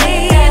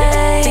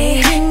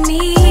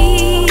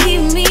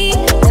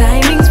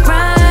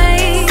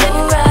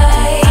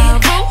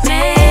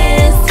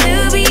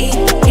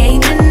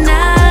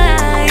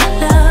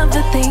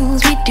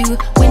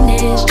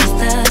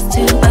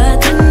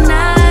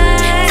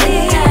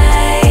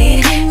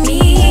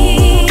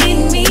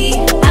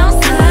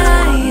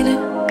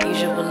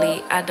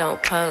 I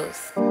don't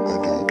post.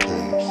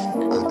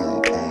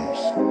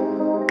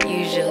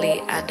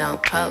 Usually I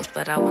don't post,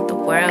 but I want the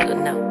world to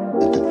know.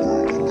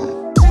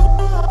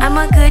 I'm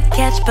a good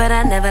catch, but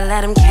I never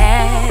let them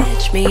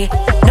catch me.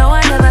 No,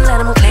 I never let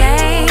them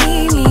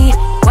claim me.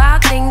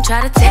 Wild thing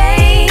try to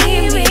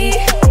tame me,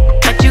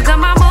 but you got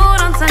my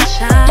mood on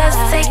sunshine. Let's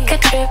take a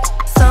trip,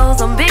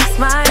 souls on big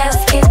smiles.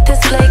 Let's hit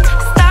this lake,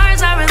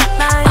 stars are in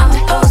line. I'm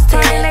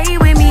posted, lay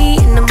with me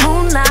in the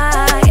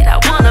moonlight. I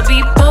wanna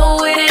be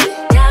bold with it.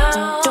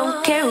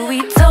 Don't care who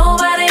we told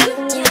about it.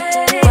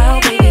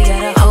 Well, baby,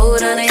 got a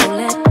hold on it. So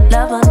let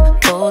love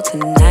unfold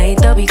tonight.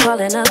 They'll be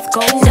calling us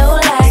gold. No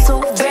lies,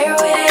 so fair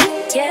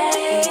with it.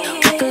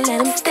 We can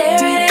let them stare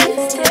at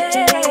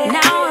it.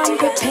 Now I'm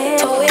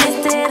prepared. Oh,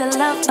 instead of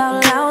love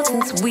out loud,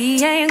 since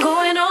we ain't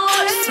going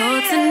nowhere.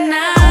 So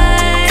tonight,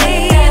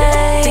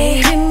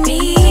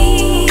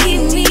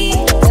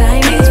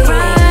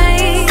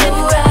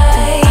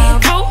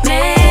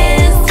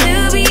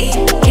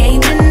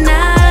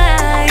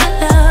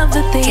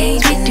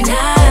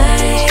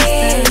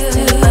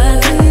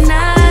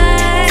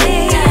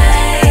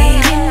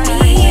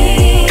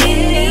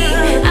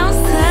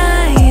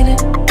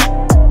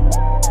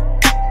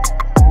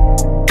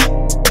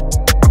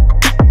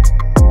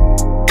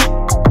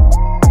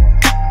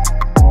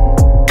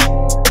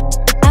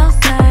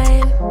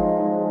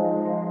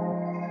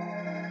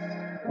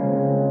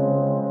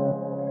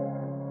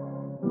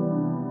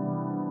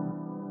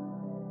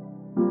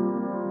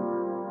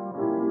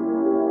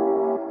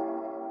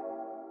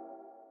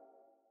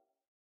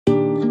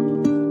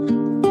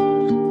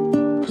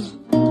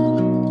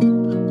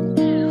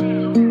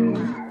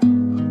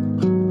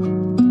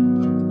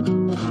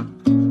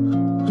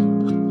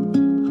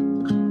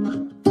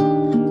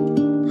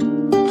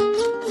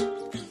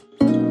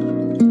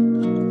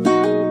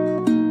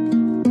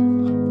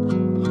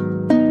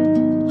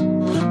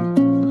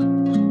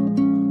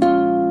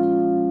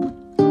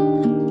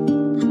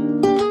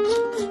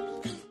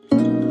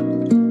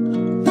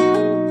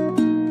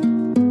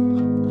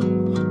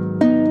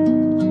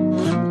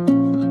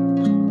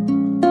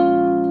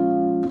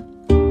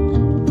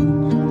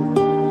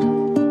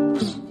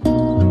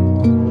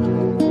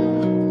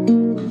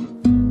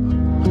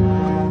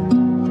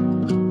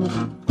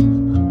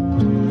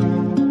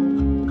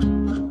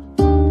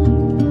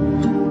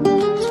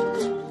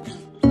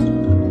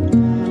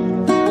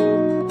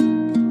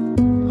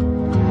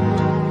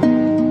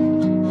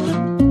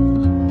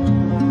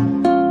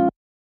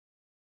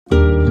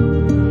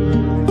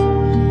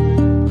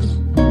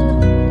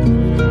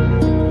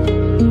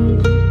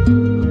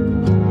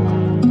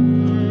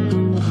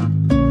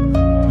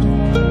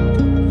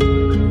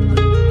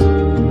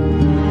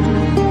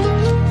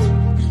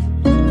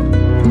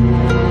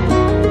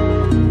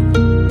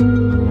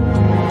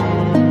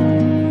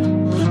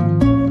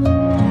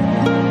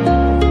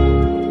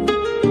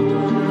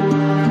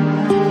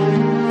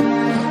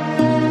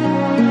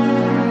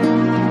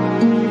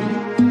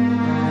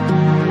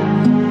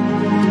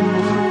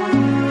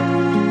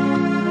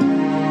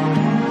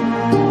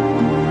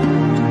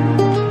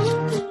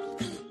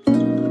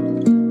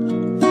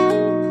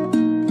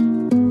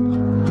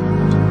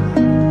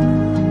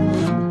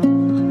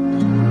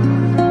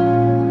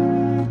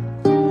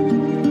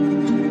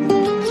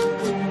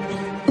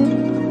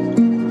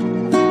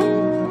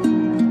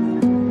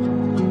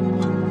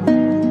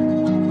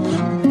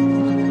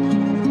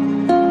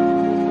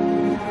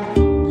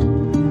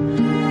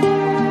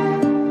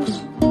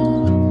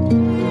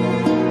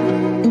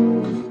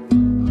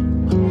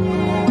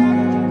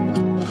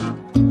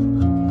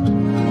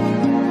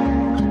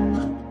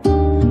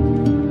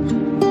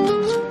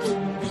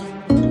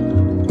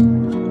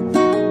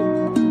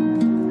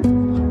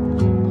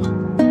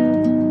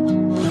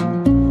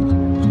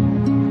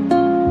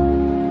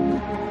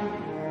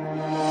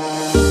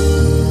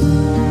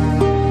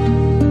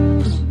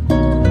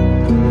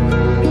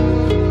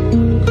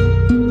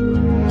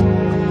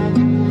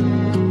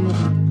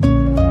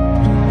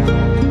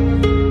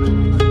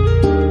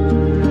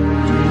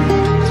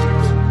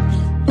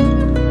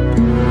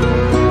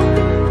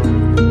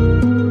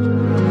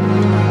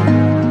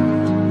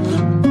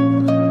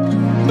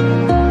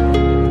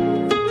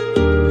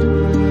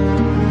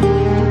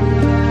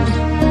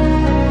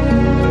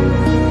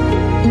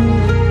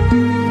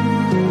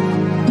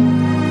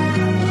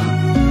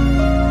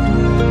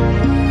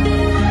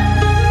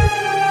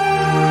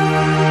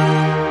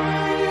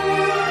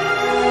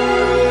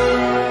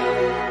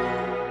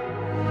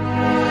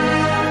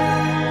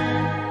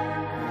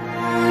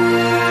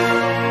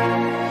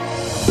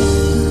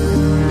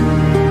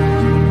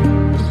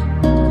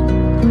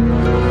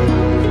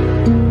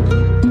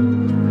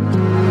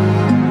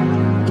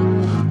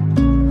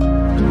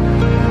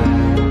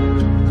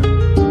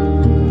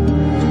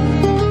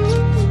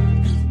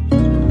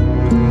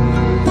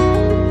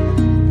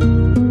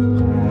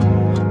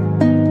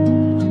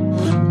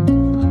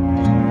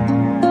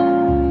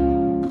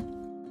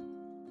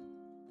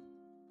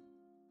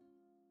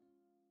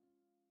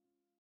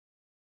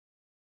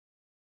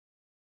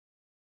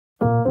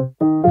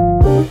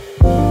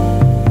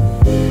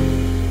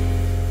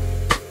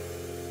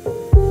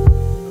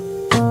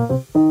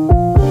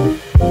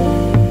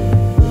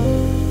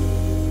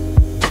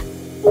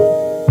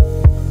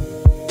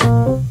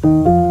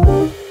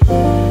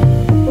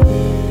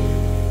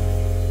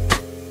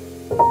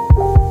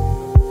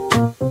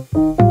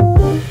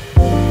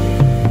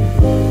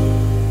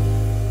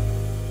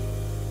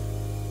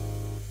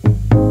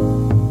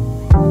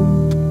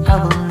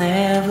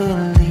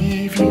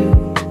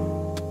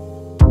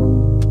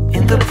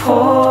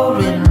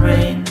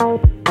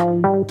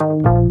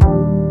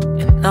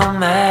 And no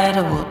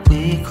matter what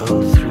we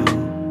go through,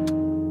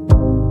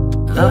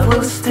 love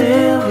will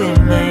still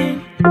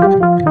remain.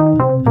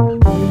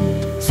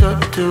 So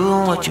do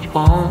what you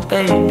want,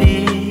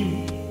 baby.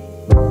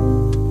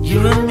 You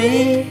and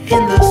me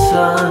in the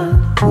sun.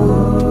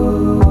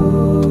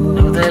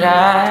 Know that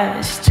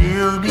I'll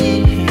still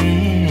be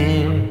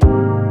here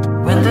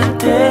when the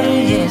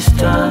day is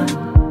done.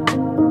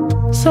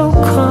 So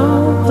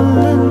come a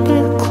little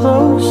bit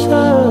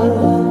closer,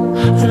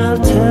 and I'll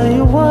tell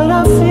you what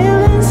I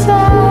feel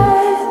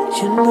inside.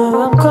 You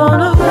know I'm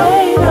gonna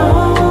wait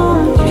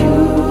on you.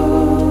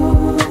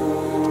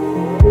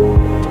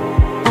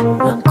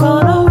 I'm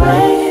gonna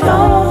wait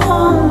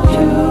on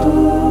you.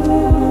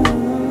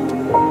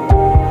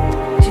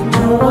 You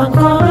know I'm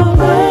gonna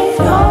wait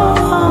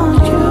on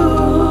you.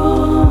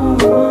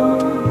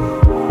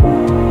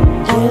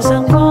 Yes,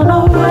 I'm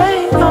gonna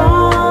wait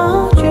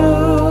on you.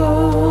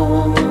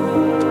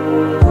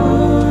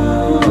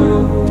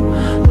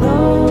 No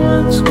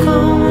one's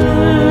gonna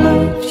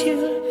love you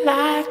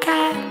like I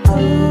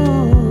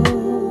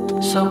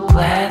do. So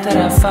glad that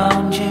I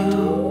found you.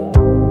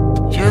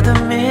 You're the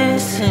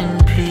missing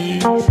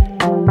piece,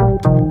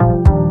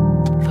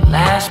 the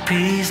last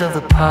piece of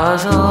the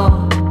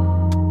puzzle.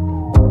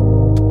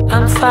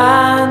 I'm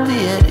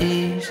finally at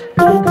ease.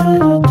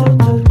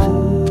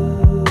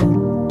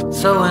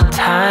 So when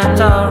times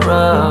are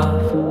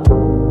rough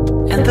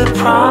and the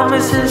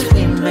promises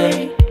we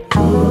make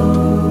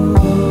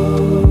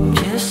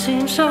just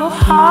seem so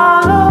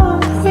hollow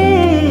and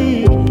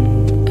weak,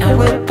 and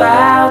we're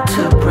about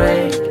to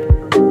break,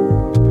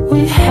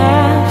 we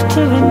have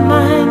to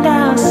remind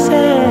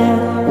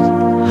ourselves,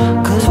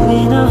 'cause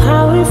we know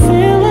how we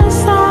feel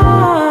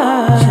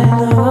inside. You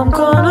know I'm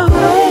gonna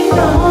wait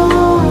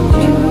on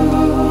you.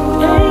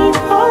 Ain't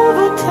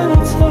over till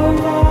it's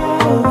over.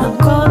 I'm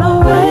gonna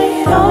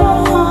wait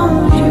on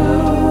you.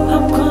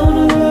 I'm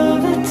gonna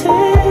love it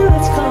till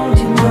it's gone.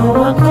 You know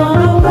I'm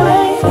gonna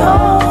wait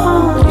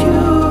on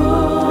you.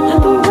 And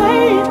the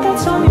weight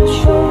that's on your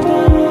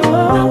shoulder,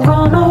 I'm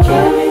gonna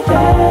carry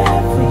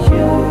that for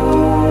you.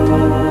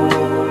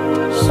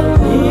 So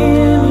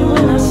hear me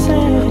when I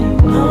say,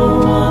 no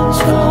one's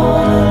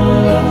gonna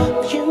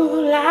love you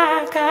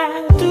like I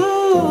do.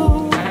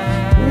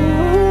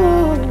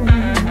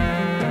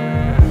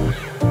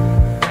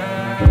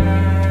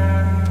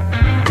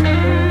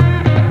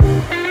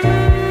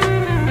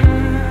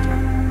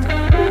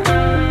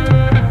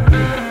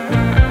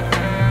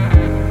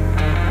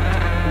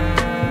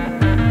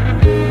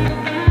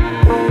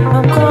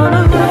 I'm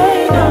gonna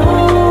wait on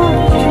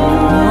you.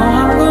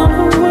 I'm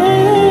gonna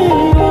wait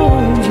on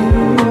you.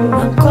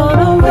 I'm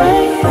gonna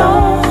wait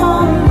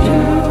on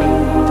you.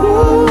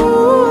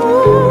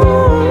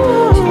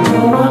 You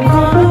know I'm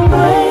gonna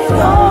wait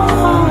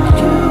on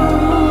you.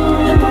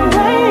 And the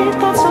weight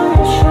that's on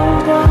your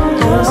shoulder,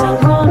 yes, I'm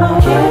gonna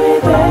carry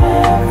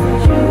that for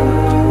you.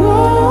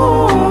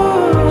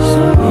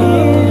 So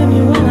hear me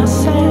when I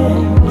say,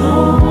 no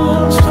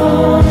one's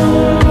gonna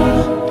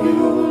love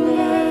you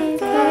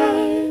like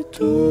I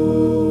do.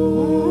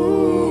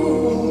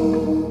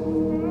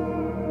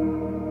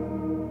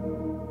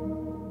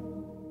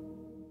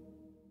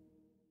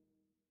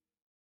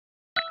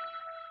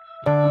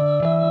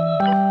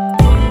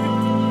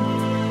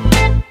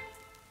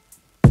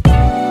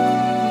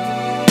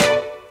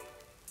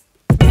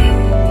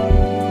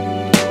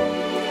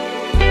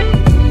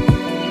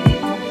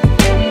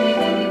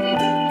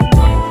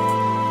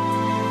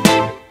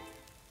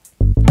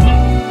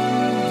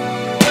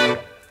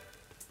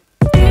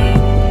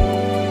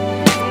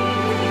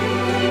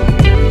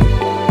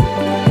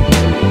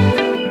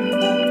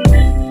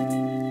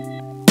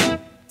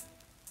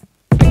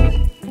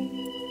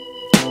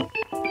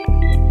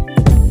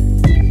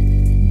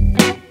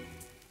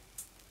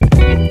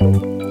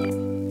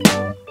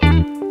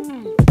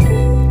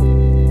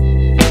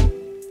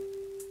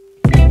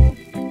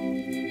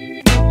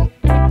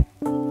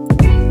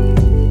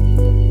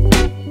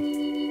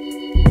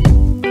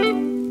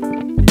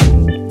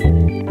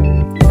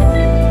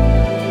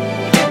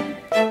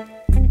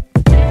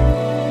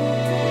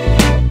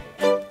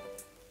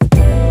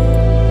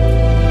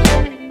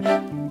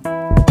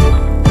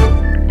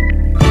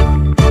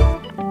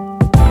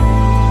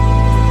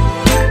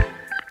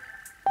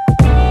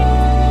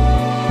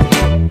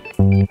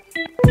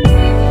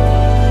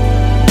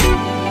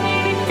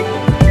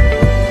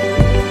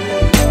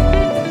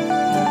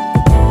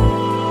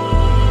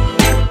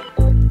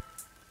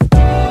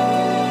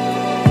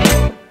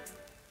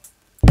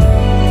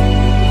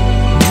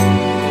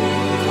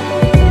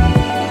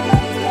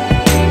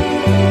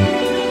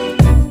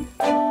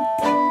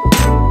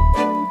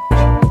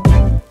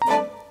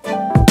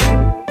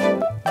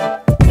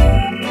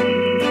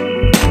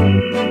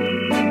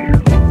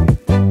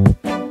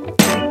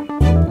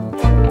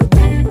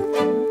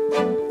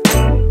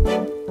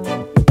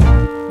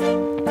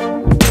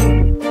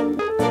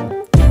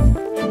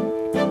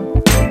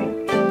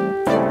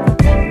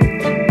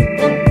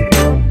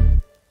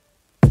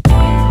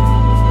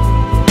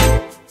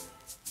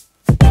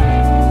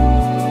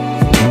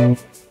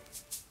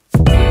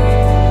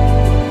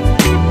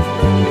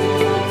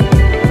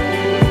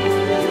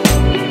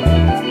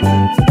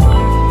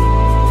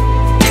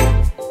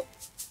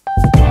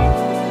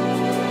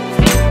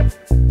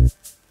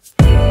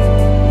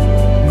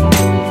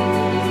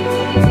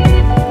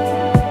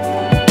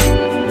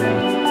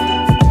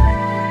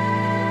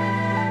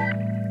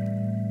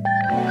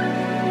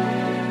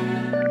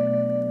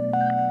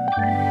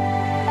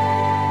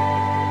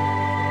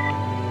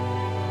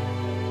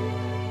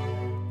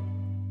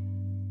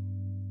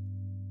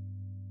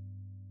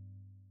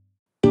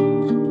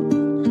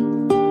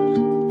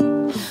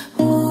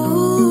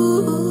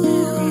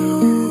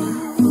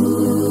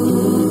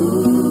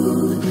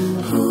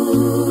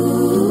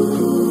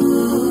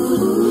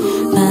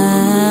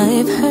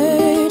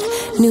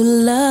 New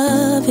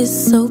love is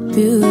so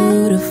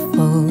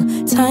beautiful.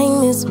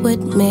 Time is what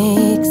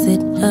makes it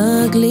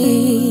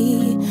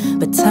ugly.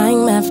 But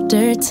time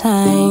after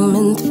time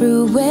and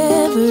through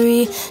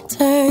every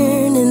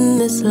turn in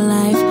this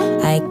life,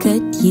 I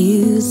could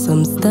use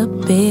some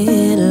stability.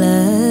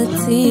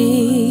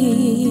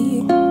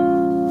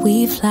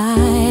 We fly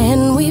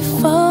and we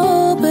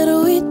fall, but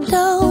we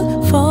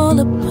don't fall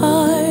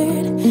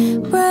apart.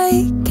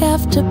 Break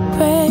after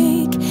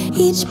break,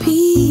 each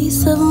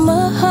piece of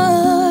my heart.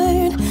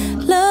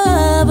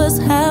 Lovers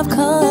have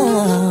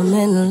come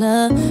and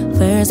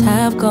lovers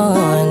have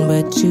gone,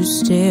 but you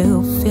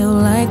still feel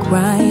like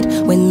right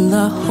when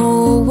the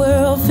whole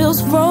world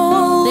feels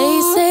wrong.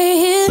 They say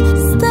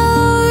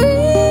history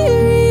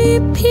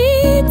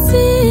repeats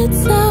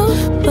itself,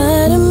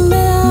 but a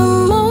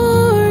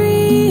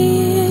memory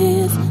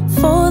is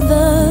for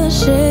the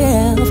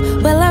shelf.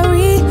 Well, I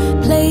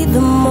replay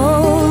the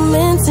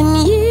moments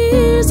and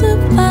years of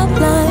our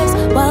lives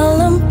while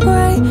I'm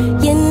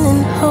praying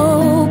and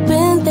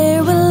hoping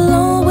there will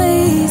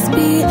always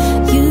be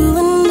you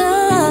and I.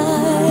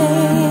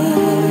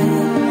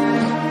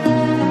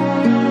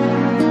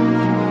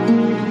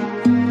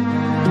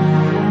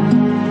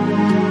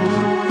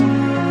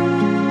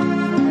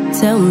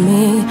 Tell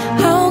me,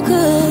 how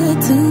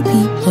could two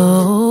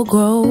people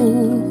grow?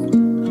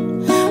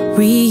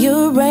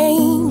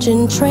 Rearrange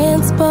and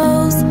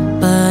transpose,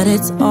 but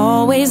it's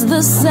always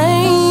the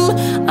same.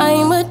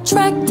 I'm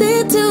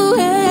attracted to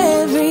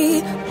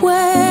every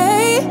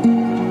way.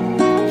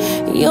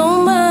 Your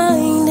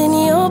mind and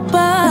your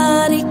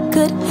body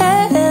could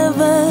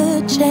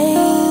ever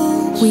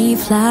change. We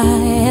fly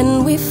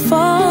and we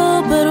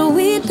fall, but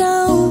we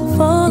don't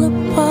fall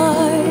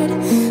apart.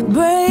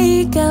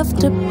 Break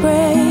after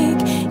break,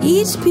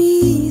 each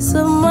piece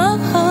of my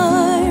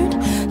heart.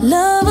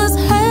 Lovers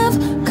have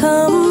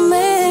come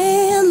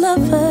and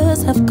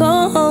lovers have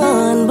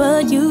gone,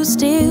 but you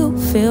still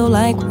feel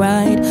like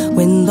right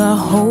when the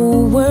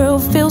whole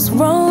world feels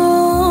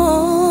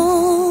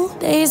wrong.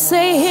 They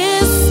say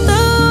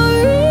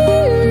history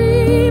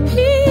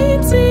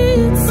repeats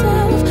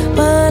itself,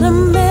 but a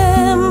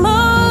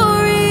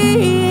memory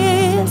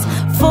is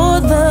for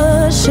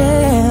the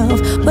shelf.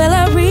 Well, I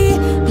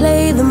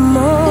replay the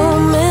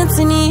moments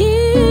and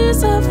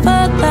years of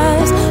our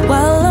lives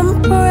while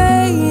I'm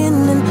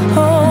praying and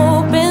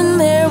hoping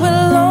there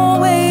will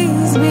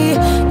always be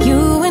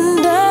you and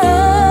I.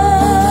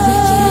 Over the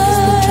years,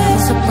 the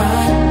troubles are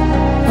bright.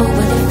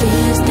 Over the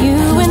fears, the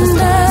you and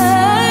I.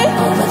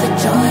 Over the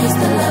joys,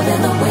 the love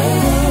and the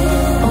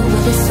wind. Over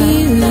the sea,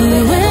 the rain and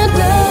the wind.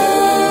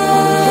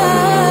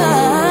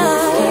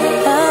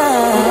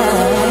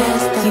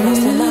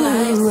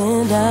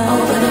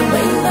 Over the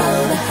rainbow,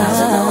 the house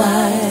of the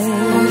wise.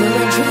 Over a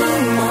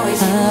dream,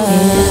 always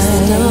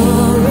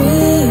history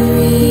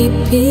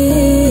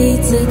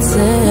repeats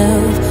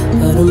itself,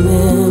 but a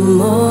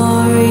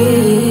memory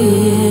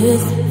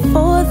is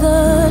for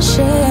the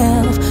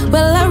shelf.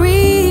 Well, I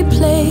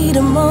replay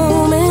the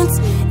moments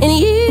and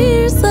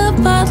years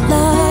of our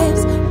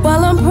lives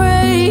while I'm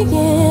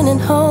praying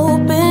and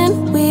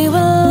hoping we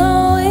will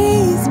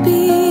always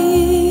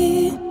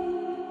be.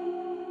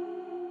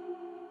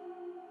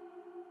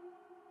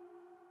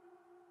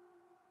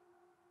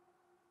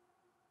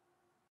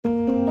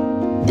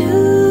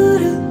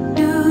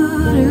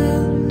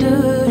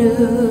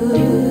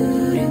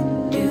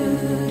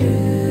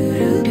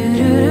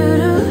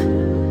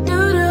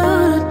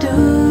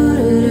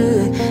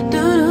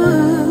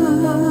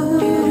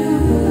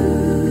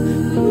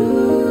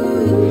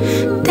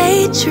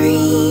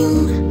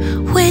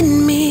 Daydream with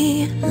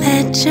me,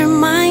 let your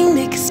mind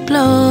explore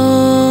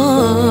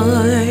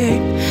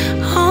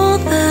all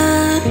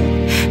the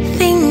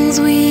things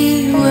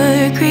we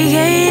were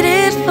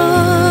created for.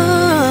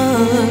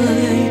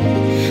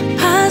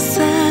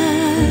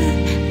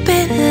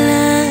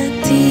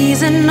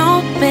 Possibilities, an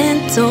open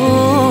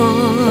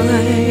door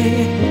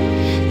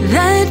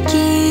that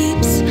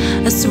keeps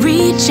us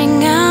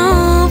reaching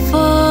out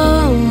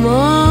for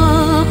more.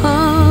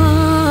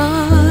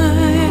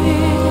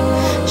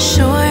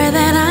 Sure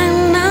that I'm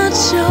not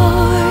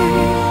sure,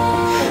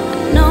 I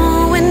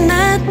know and I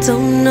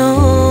don't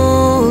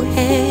know,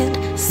 and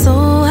so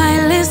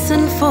I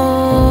listen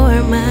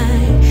for my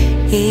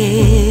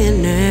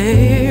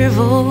inner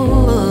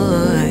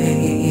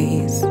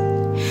voice.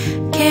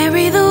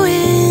 Carry the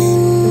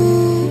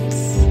winds,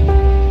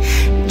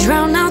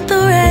 drown out the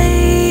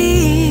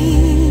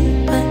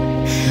rain, but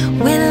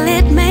will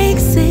it make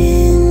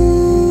sense?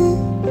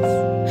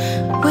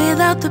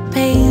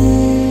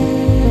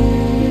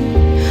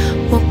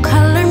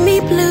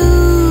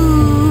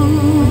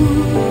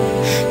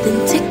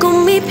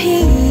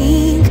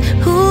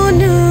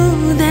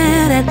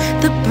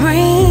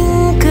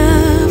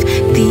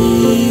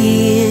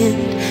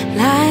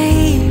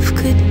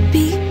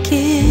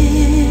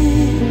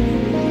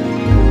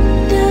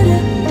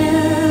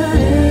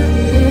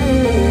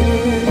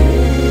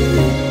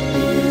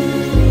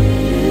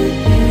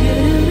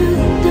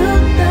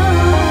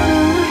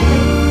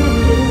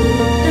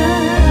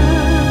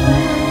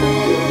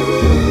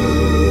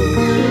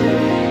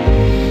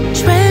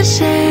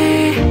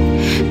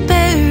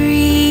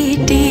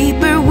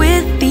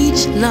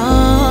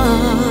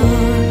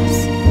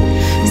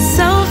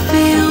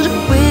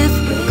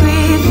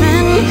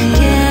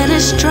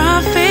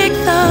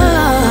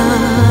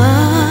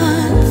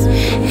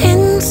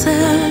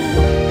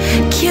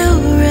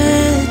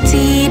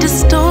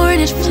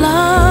 faded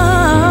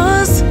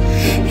flaws.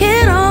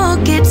 It all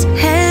gets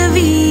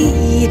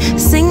heavy,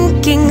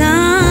 sinking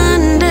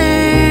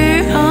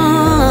under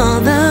all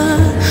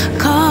the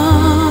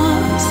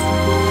cost.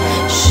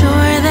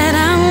 Sure that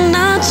I'm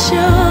not sure.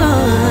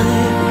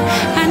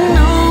 I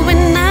know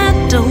when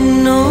I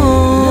don't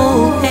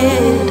know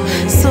it,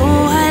 so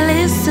I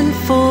listen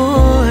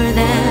for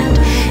that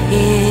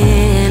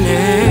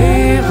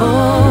inner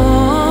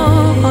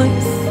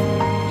voice.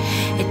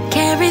 It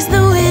carries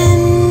the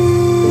wind,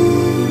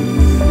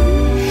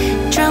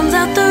 drowns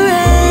out the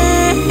rain.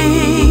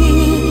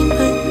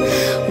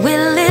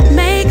 Will it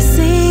make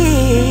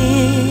sense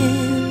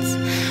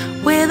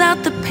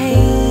without the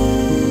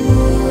pain?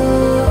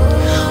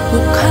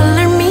 Will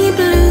color me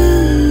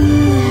blue,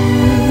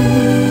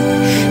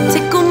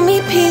 tickle me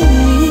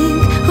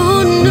pink? Who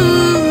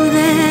knew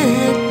that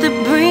at the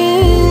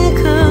brink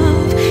of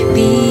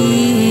the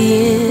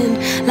end,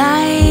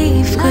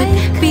 life could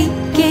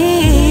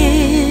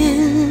begin?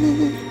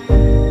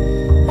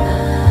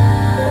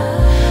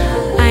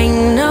 I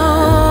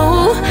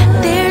know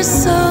there's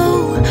so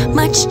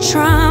much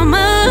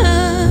trauma,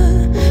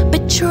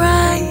 but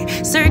try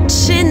search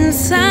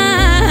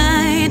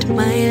inside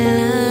my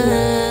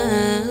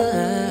love.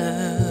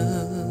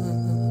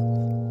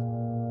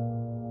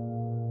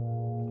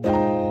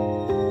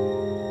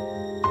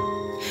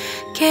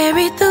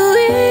 Carried the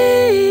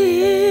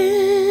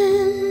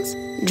winds,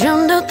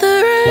 drowned out the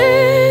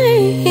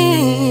rain.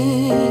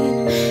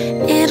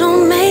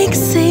 It'll make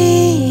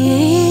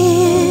sense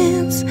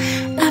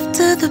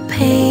after the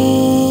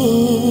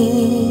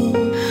pain.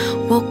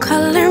 Will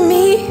color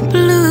me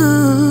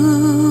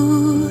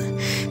blue,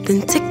 then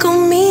tickle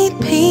me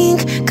pink.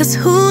 'Cause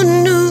who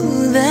knew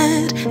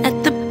that at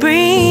the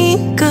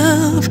brink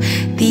of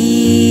the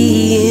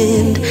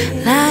end,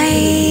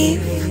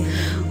 life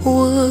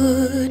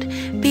would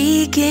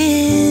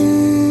begin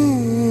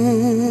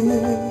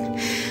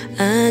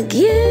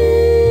again.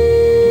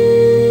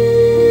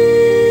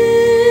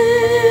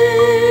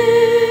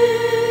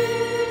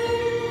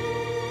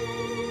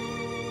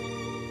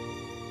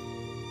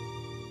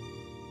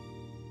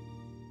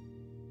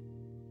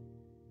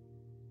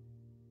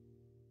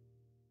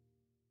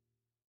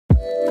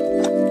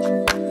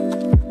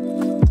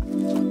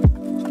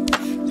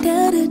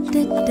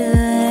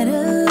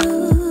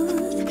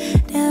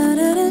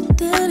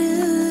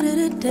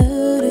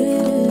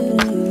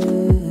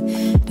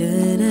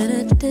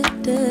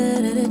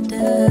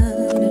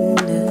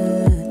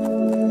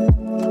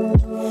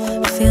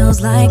 Feels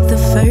like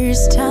the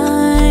first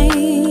time.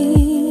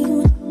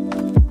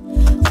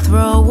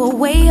 Throw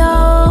away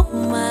all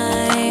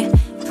my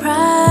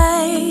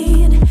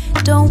pride.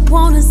 Don't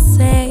wanna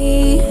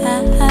say I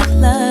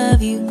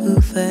love you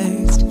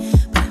first,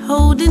 but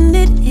holding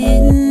it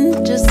in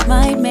just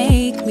might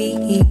make me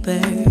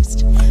burst.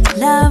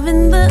 Love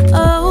in the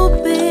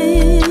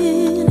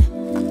open,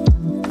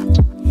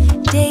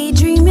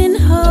 daydreaming,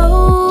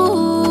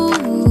 hoping,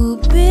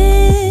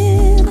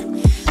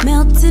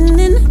 melting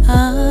in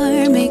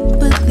our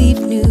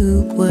make-believe new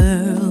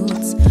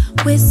worlds.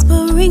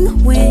 Whispering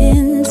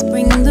winds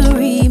bring the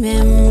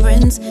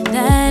remembrance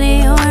that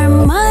you're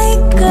my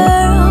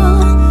girl.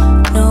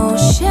 No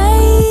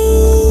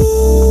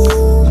shame,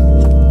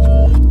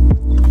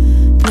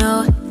 no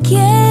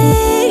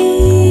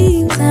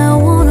games. I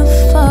wanna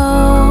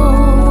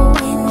fall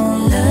in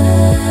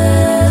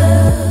love,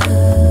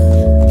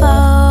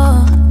 fall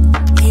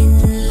in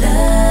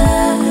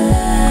love.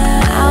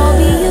 I'll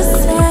be a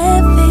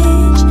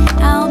savage,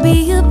 I'll be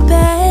your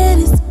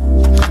baddest.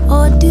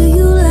 Or do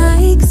you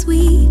like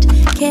sweet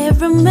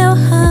caramel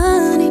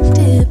honey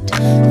dipped?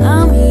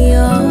 I'm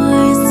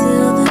yours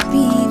till the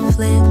beat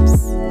flips.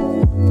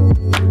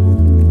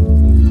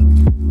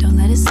 Don't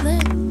let it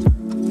slip.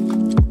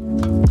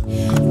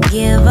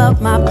 Give up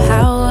my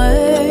power.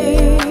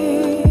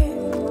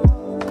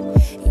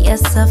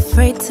 Yes,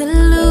 afraid to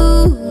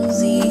lose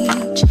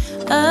each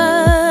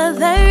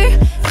other.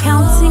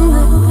 Counting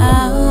the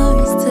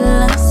hours till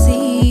I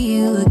see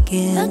you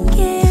again.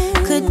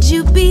 Could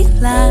you be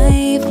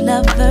life,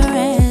 lover,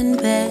 and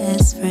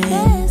best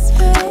friend?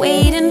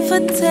 Waiting for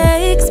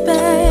text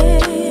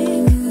back,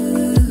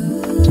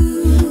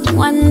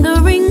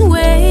 wondering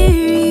where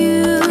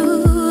you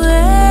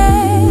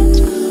at,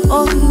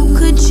 or who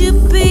could you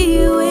be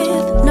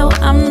with? No,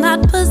 I'm not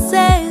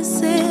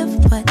possessive,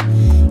 but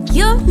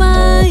you're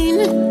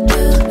mine.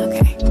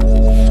 Okay,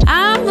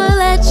 I'ma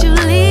let you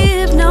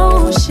live, no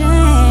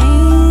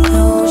shame,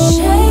 no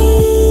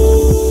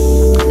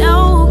shame, no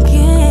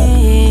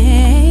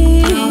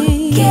game, no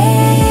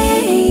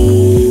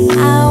game.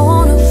 I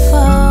wanna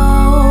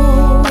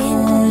fall in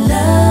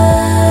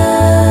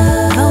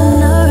love,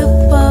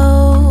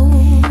 vulnerable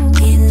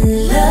in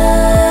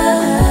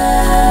love.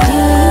 Do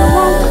you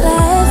want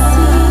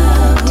classy?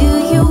 Do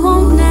you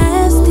want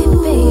nasty,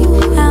 babe?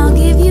 I'll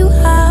give you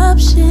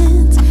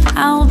options.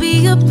 I'll be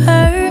a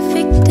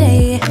perfect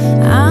day.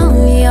 I'm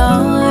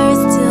yours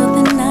till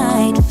the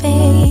night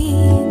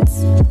fades.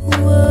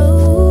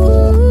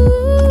 Whoa,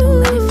 don't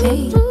let it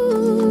fade.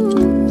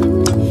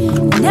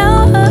 No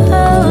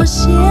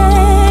shame.